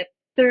target,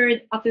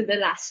 third up to the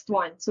last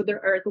one. So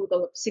there are a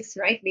total of six,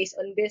 right? Based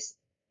on this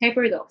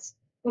HyperDocs.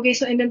 Okay,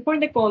 so and then for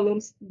the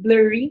columns,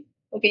 blurry.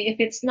 Okay, if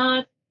it's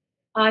not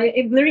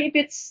if blurry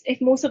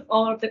if most of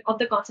all of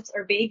the concepts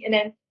are vague, and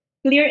then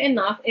clear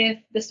enough if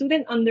the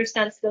student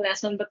understands the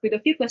lesson but with a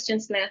few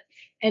questions left,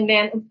 and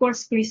then of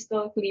course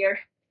crystal clear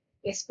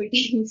is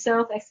pretty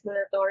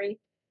self-explanatory.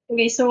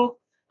 Okay, so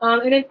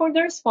and then for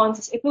the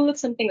responses, it will look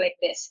something like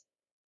this.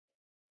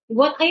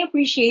 What I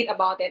appreciate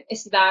about it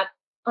is that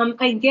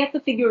I get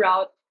to figure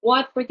out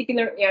what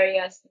particular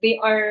areas they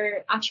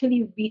are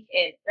actually weak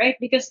in, right?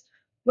 Because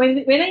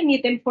when I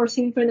meet them for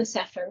synchronous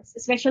sessions,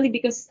 especially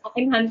because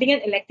I'm handling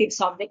an elective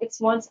subject,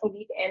 it's once a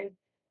week, and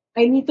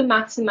I need to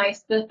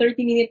maximize the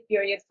 30-minute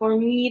period for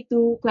me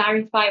to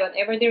clarify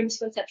whatever their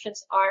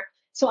misconceptions are.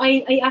 So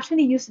I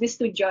actually use this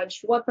to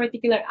judge what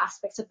particular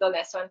aspects of the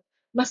lesson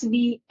must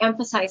be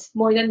emphasized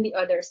more than the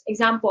others.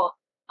 Example,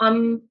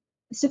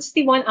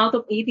 61 out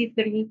of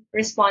 83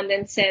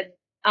 respondents said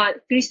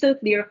crystal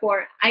clear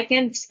for I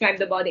can describe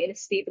the body in a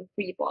state of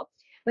free fall.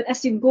 But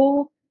as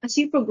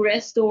you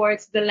progress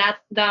towards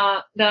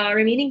the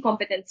remaining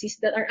competencies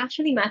that are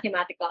actually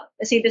mathematical,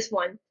 let's say this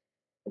one,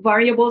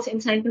 variables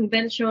and sign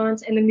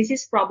conventions, and then this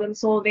is problem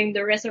solving,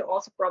 the rest are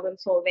also problem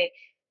solving.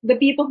 The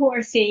people who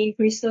are saying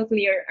crystal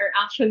clear are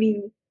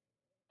actually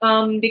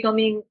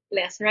becoming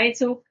less, right?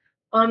 So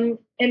and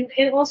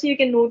also you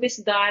can notice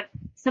that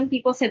some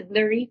people said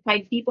blurry,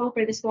 5 people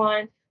for this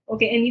one.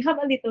 Okay, and you have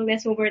a little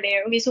less over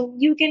there. Okay, so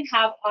you can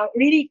have a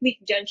really quick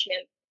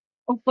judgment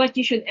of what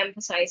you should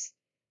emphasize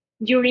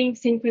during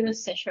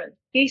synchronous session.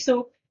 Okay,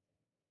 so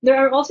there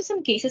are also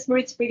some cases where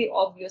it's pretty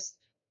obvious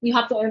you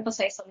have to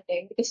emphasize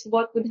something because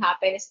what would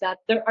happen is that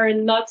there are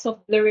lots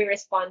of blurry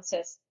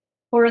responses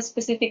for a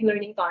specific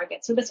learning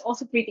target. So that's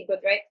also pretty good,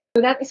 right?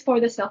 So that is for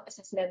the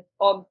self-assessment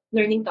of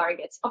learning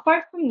targets.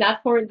 Apart from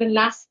that, for the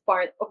last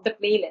part of the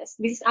playlist,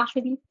 this is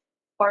actually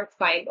part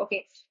 5.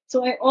 Okay.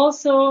 So I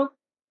also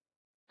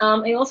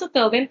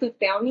tell them to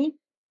tell me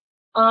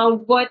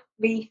what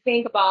they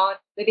think about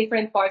the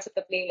different parts of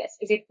the playlist.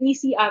 Is it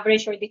easy,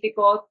 average, or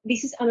difficult?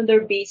 This is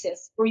another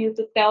basis for you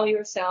to tell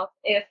yourself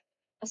if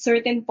a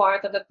certain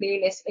part of the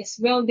playlist is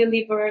well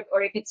delivered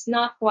or if it's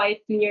not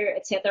quite clear,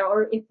 etc.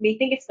 Or if they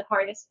think it's the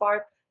hardest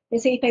part.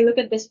 Let's say if I look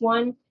at this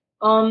one,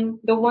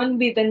 the one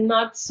with the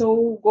not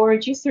so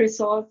gorgeous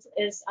results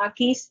is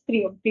case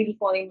 3 of really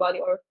falling body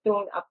or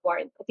thrown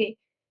upward. Okay.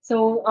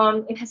 So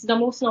it has the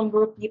most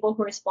number of people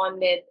who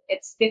responded.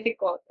 It's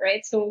difficult,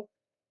 right? So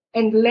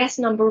and less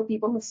number of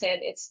people who said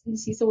it's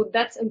easy. So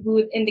that's a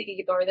good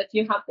indicator that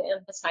you have to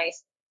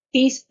emphasize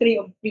case 3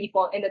 of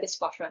pre-fall in the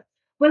discussion.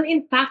 Well,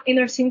 in fact, in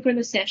our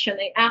synchronous session,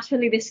 I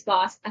actually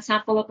discussed a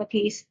sample of a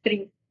case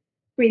 3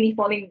 freely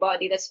falling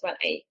body. That's what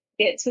I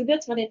did. So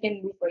that's what I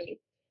can do for you.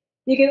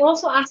 You can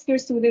also ask your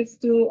students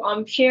to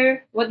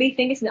share what they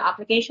think is the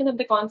application of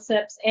the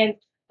concepts, and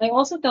I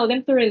also tell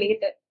them to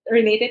relate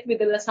it with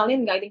the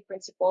Lasallian guiding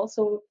principle.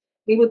 So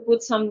they would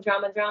put some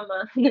drama,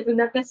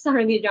 not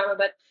necessarily drama,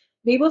 but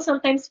they will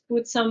sometimes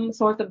put some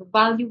sort of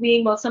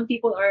valuing. While some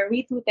people are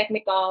way too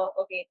technical.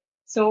 Okay,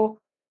 so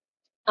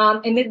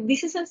and then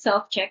this is a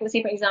self-check. Let's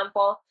say, for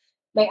example,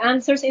 my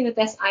answers in the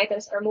test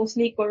items are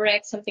mostly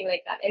correct, something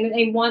like that. And then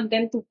I want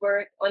them to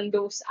work on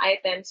those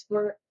items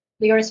where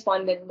they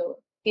responded no.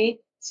 Okay.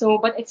 So,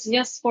 but it's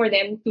just for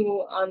them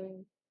to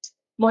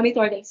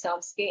monitor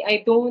themselves. Okay.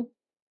 I don't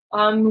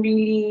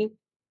really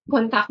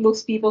contact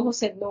those people who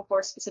said no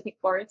for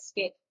specific parts.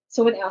 Okay.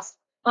 So what else?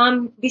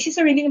 This is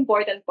a really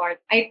important part.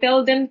 I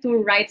tell them to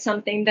write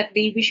something that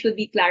they wish could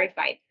be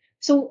clarified.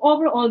 So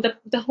overall,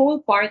 the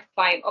whole part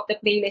 5 of the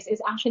playlist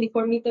is actually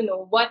for me to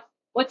know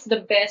what's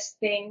the best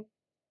thing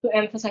to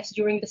emphasize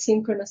during the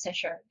synchronous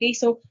session. Okay,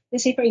 so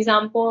let's say for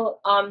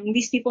example,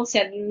 these people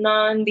said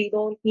none, they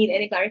don't need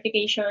any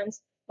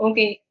clarifications.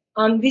 Okay,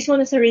 this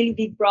one is a really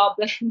big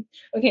problem.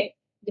 Okay,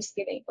 just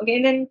kidding. Okay,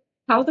 and then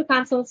how to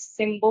cancel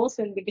symbols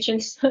when division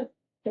is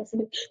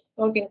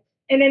okay,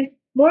 and then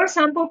more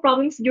sample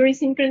problems during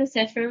synchronous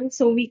sessions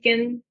so we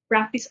can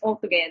practice all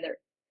together.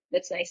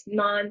 That's nice.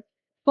 None.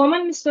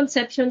 Common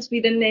misconceptions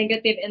with the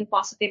negative and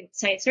positive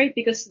signs, right?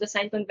 Because the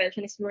sign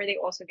convention is where they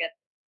also get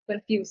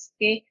confused.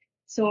 Okay.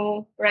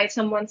 So, right,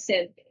 someone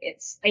said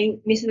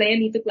Miss Leah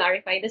need to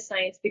clarify the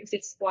signs because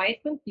it's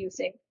quite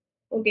confusing.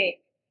 Okay.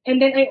 And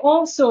then I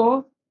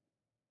also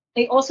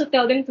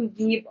tell them to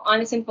give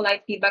honest and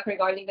polite feedback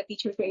regarding the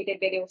teacher created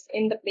videos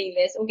in the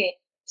playlist. Okay.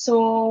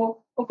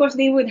 So, of course,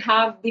 they would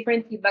have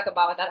different feedback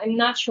about that. I'm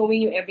not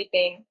showing you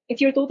everything. If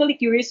you're totally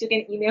curious, you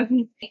can email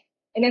me.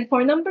 And then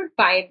for number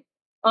 5,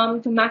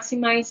 to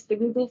maximize the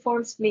Google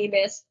Forms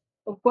playlist,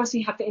 of course,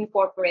 we have to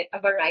incorporate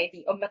a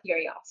variety of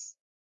materials.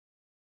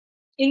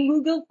 In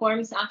Google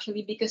Forms,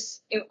 actually,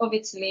 because of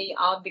its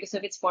layout, because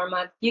of its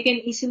format, you can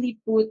easily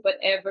put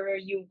whatever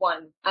you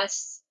want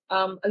as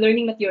a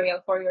learning material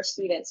for your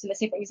students. So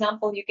let's say, for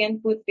example, you can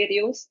put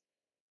videos,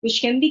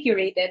 which can be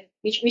curated,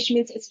 which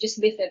means it's just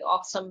listed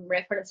off some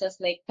references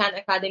like Khan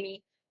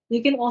Academy.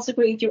 You can also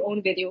create your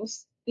own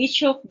videos.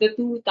 Each of the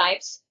two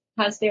types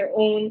has their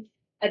own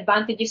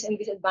advantages and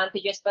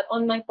disadvantages, but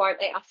on my part,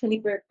 I actually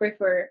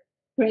prefer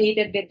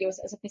created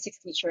videos as a physics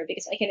teacher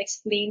because I can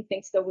explain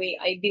things the way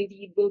I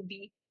believe will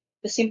be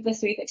the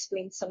simplest way to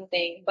explain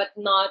something, but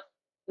not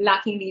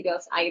lacking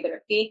details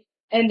either. Okay.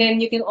 And then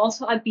you can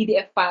also add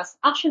PDF files.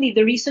 Actually,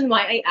 the reason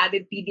why I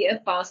added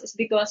PDF files is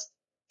because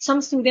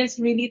some students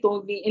really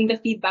told me in the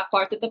feedback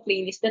part of the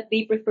playlist that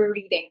they prefer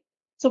reading.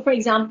 So for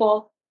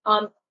example,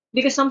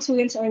 because some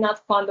students are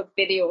not fond of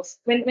videos.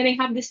 When I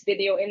have this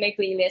video in my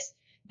playlist,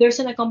 there's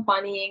an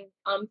accompanying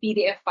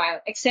PDF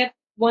file, except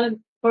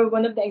for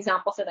one of the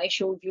examples that I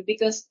showed you,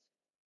 because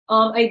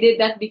I did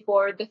that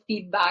before the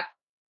feedback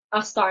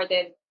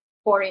started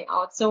pouring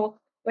out. So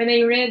when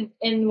I read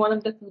in one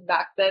of the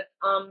feedback that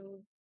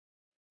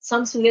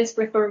some students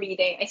prefer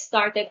reading, I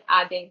started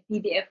adding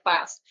PDF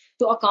files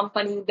to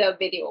accompany the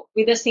video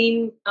with the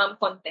same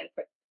content,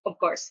 of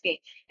course.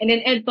 Okay. And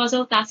then Ed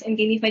puzzle tasks and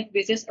gamified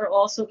quizzes are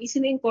also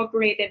easily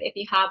incorporated if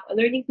you have a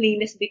learning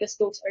playlist because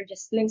those are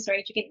just links,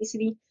 right? You can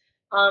easily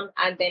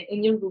add them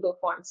in your Google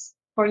Forms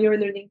for your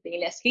learning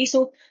playlist. Okay,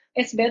 so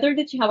it's better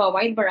that you have a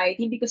wide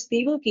variety because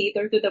they will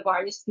cater to the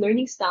various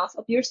learning styles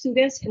of your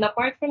students. And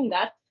apart from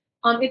that,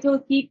 it will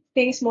keep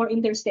things more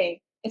interesting.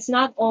 It's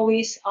not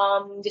always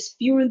just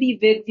purely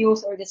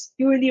videos or just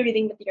purely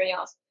reading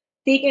materials.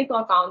 Take into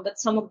account that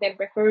some of them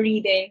prefer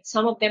reading,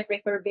 some of them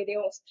prefer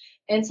videos,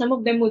 and some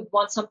of them would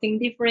want something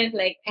different,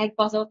 like egg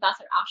puzzle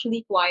tasks are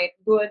actually quite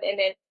good, and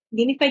then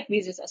gamified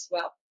quizzes as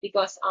well,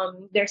 because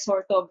they're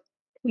sort of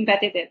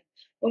competitive.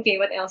 Okay,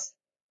 what else?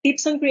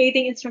 Tips on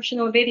creating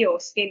instructional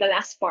videos. Okay, the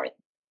last part.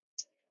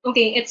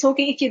 Okay, it's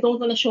okay if you don't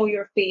want to show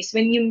your face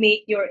when you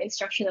make your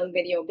instructional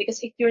video, because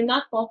if you're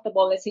not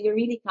comfortable, let's say you're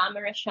really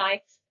camera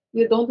shy,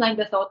 you don't like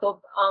the thought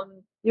of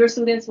your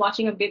students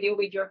watching a video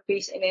with your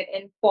face in it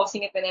and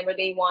pausing it whenever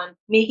they want,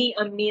 making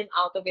a meme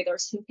out of it or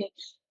something.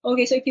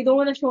 Okay, so if you don't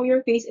want to show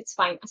your face, it's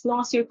fine as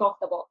long as you're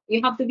comfortable.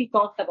 You have to be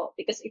comfortable,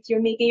 because if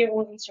you're making your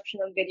own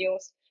instructional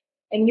videos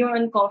and you're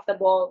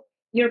uncomfortable,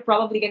 you're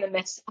probably gonna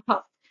mess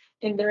up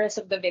in the rest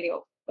of the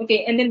video.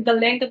 Okay, and then the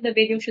length of the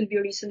video should be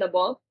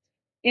reasonable.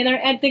 In our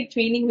EdTech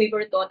training, we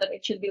were taught that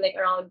it should be like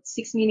around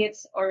 6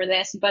 minutes or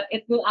less, but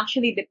it will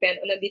actually depend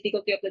on the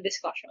difficulty of the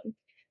discussion.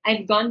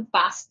 I've gone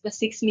past the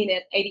 6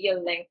 minute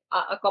ideal length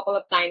a couple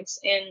of times,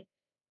 and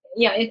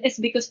yeah, it's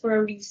because for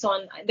a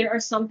reason. There are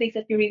some things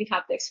that you really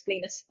have to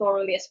explain as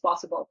thoroughly as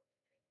possible.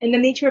 And the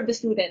nature of the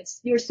students,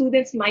 your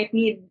students might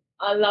need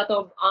a lot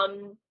of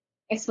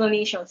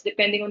explanations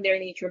depending on their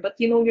nature, but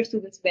you know your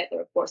students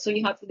better, of course. So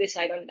you have to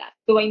decide on that.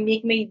 Do I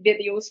make my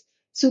videos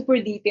super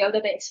detailed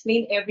that I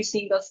explain every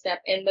single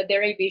step and the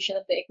derivation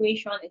of the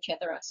equation,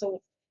 etc.?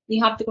 So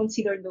you have to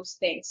consider those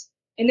things.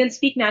 And then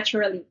speak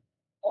naturally.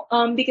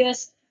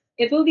 Because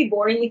it will be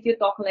boring if you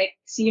talk like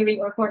Siri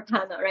or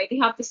Cortana, right?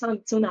 You have to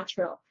sound so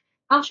natural.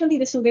 Actually,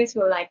 the students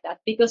will like that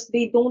because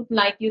they don't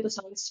like you to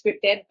sound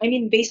scripted. I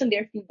mean, based on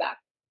their feedback,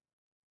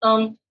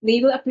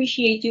 they will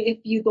appreciate you if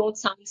you don't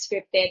sound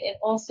scripted, and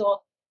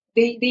also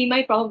they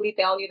might probably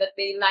tell you that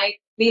they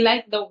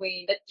like the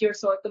way that you're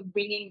sort of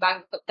bringing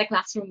back the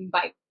classroom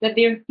vibe, that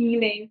they're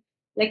feeling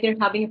like they're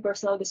having a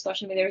personal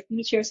discussion with their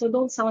teacher. So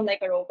don't sound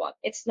like a robot.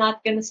 It's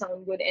not gonna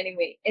sound good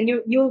anyway, and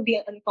you'll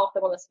be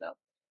uncomfortable as well.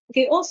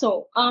 Okay,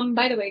 also,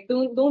 by the way,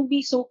 don't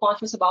be so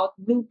conscious about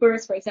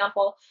bloopers, for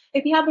example.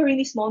 If you have a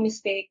really small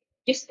mistake,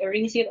 just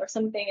erase it or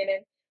something, and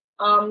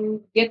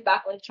then get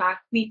back on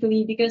track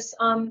quickly, because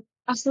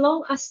as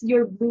long as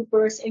your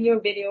bloopers in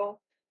your video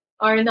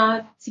are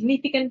not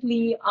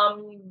significantly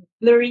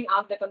blurring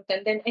out the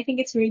content, then I think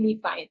it's really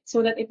fine,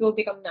 so that it will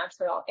become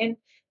natural. And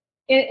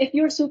if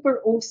you're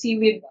super OC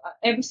with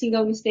every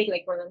single mistake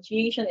like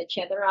pronunciation,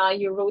 etc.,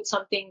 you wrote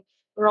something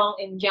wrong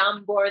in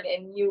Jamboard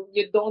and you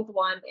don't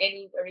want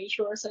any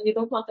erasure, so you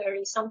don't want to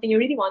erase something, you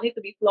really want it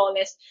to be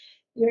flawless,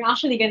 you're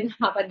actually gonna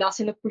have a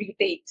dozen of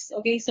retakes.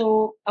 Okay,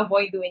 so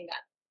avoid doing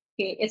that.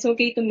 Okay, it's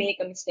okay to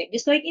make a mistake,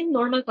 just like in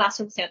normal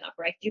classroom setup,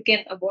 right? You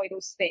can't avoid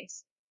those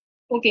things.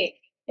 Okay.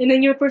 And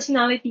then your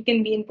personality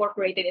can be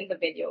incorporated in the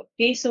video.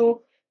 Okay.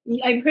 So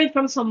I've heard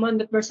from someone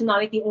that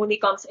personality only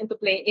comes into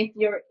play if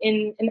you're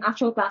in an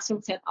actual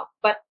classroom setup,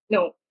 but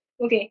no.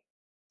 Okay.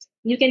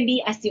 You can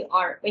be as you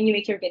are when you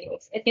make your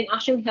videos. It can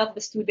actually help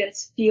the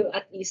students feel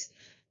at ease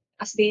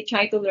as they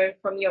try to learn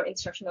from your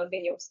instructional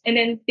videos. And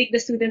then pick the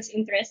student's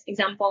interest.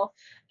 Example,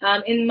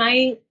 in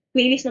my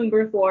playlist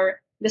number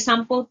 4, the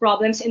sample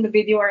problems in the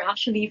video are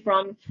actually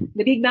from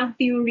The Big Bang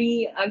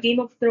Theory, Game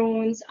of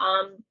Thrones,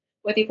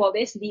 what do you call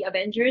this? The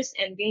Avengers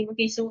and Game.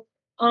 Okay, so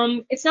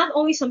it's not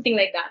always something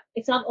like that.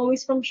 It's not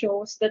always from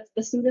shows that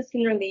the students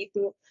can relate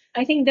to.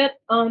 I think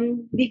that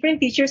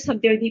different teachers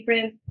have their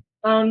different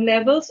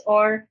levels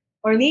or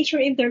nature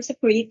in terms of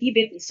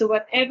creativity. So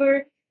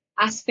whatever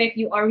aspect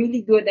you are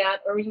really good at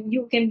or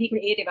you can be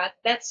creative at,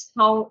 that's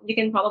how you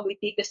can probably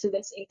take the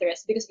students'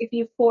 interest. Because if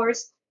you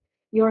force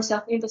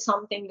yourself into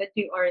something that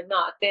you are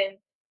not, then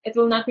it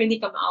will not really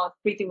come out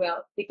pretty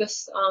well,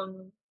 because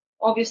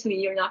obviously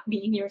you're not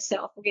being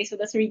yourself. Okay, so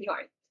that's really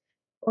hard.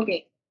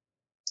 Okay,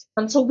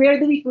 so where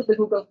do we put the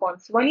Google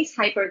Forms? One is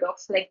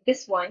HyperDocs, like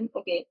this one,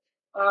 okay.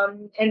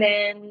 And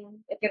then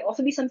it can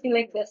also be something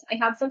like this. I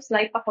have some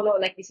slide pakulo,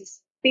 like this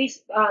is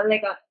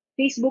like a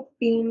Facebook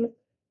theme.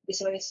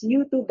 This one is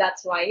YouTube,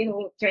 that's why,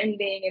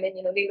 trending, and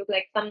then, they look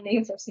like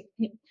thumbnails or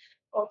something.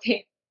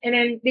 Okay. And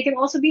then they can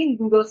also be in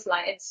Google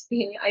Slides.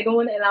 Okay, I don't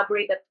want to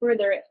elaborate that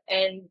further,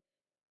 and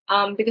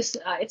because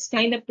it's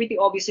kind of pretty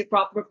obvious. You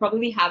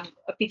probably have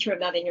a picture of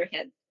that in your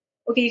head.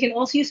 Okay, you can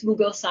also use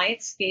Google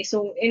Sites. Okay,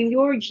 so in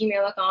your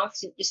Gmail account,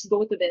 just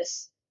go to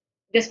this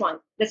one.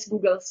 That's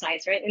Google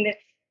Sites, right? And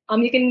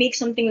then you can make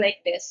something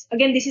like this.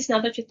 Again, this is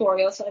not a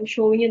tutorial, so I'm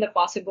showing you the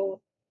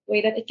possible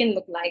way that it can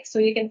look like. So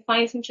you can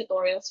find some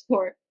tutorials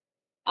for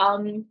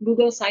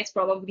Google Sites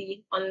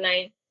probably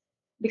online,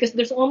 because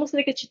there's almost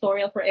like a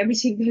tutorial for every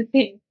single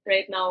thing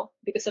right now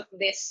because of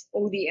this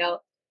ODL.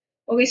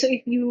 Okay, so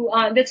if you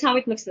that's how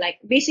it looks like.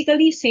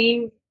 Basically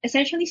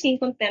essentially same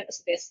content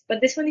as this,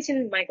 but this one is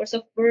in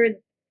Microsoft Word.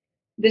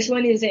 This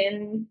one is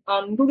in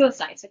Google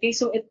Sites. Okay,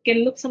 so it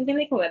can look something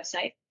like a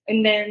website,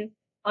 and then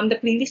the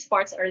playlist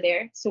parts are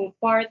there. So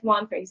part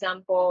 1, for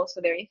example,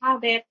 so there you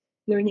have it: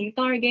 learning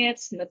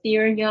targets,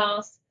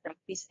 materials,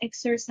 practice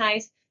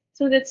exercise.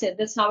 So that's it.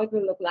 That's how it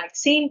will look like.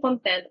 Same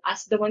content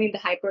as the one in the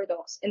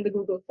HyperDocs and the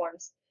Google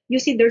Forms. You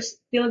see, there's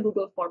still a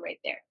Google Form right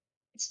there.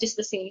 It's just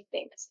the same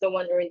thing as the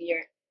one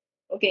earlier.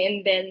 Okay,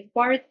 and then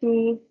part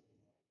 2,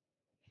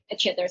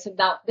 etc. So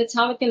that's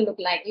how it can look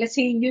like. Let's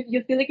say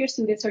you feel like your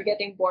students are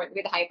getting bored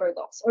with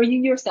HyperDocs, or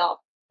you yourself,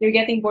 you're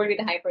getting bored with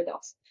the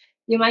HyperDocs.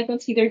 You might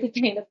consider to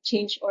kind of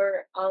change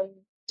or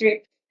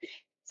trip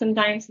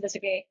sometimes. That's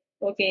okay.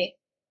 Okay.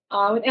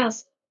 What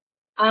else?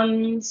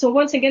 So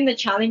once again, the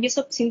challenges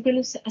of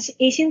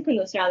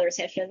asynchronous rather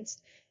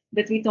sessions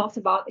that we talked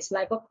about is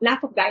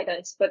lack of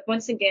guidance. But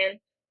once again,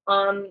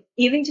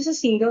 even just a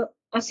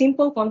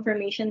simple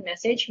confirmation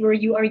message where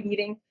you are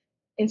giving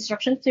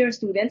instructions to your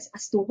students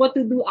as to what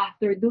to do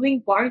after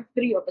doing part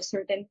three of a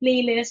certain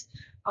playlist,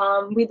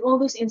 with all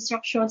those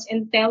instructions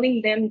and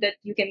telling them that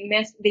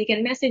they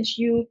can message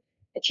you,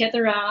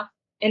 etc.,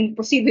 and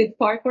proceed with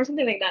part four,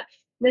 something like that.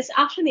 That's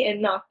actually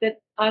enough that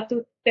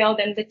to tell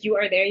them that you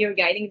are there, you're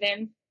guiding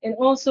them. And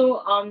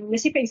also,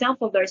 let's say, for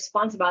example, the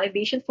response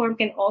validation form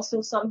can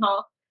also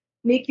somehow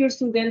make your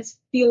students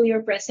feel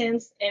your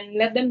presence and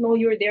let them know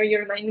you're there.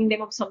 You're reminding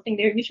them of something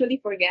they usually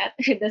forget,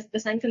 the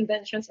sign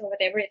conventions or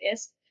whatever it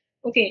is.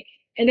 Okay.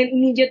 And then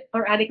immediate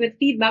or adequate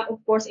feedback, of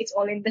course, it's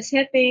all in the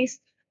settings.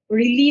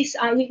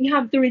 You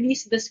have to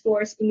release the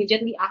scores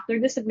immediately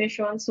after the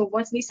submission. So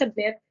once they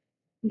submit,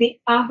 they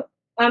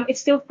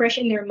it's still fresh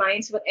in their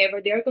minds whatever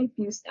they're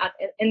confused at,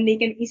 and they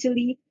can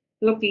easily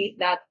locate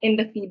that in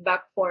the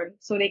feedback form,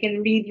 so they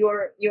can read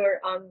your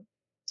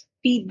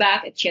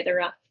feedback,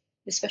 etc.,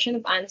 discussion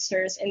of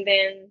answers, and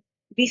then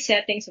these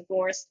settings, of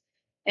course.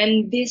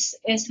 And this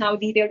is how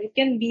detailed it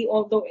can be,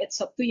 although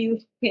it's up to you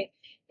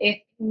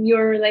if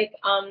you're like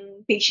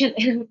patient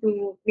enough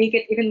to make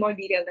it even more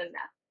detailed than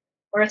that,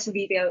 or as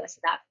detailed as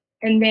that.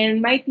 And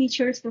then my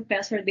teachers,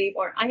 Professor Dave,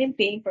 or I am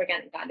paying for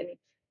Khan Academy.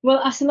 Well,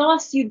 as long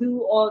as you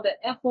do all the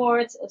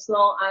efforts, as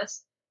long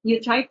as you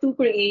try to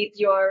create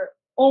your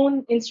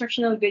own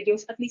instructional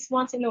videos at least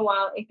once in a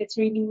while, if it's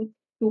really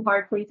too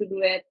hard for you to do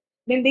it,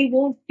 then they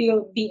won't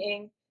feel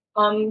being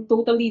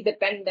totally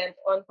dependent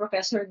on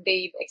Professor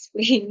Dave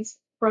explains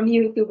from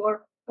YouTube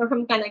or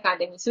from Khan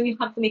Academy. So you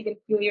have to make them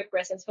feel your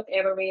presence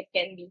whatever way it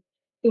can be,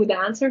 through the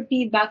answer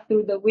feedback,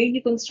 through the way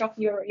you construct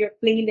your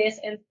playlist,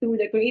 and through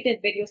the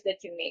created videos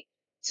that you make.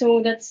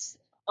 So those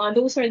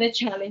are the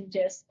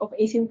challenges of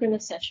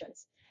asynchronous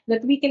sessions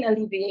that we can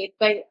alleviate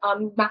by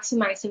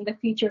maximizing the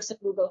features of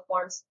Google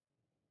Forms.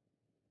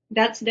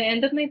 That's the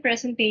end of my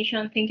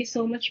presentation. Thank you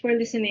so much for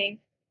listening.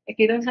 If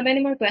you don't have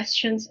any more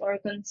questions or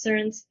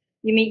concerns,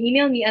 you may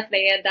email me at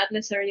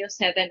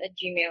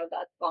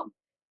leah.lecerio7@gmail.com.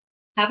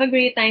 Have a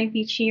great time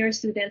teaching your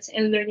students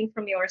and learning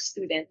from your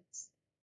students.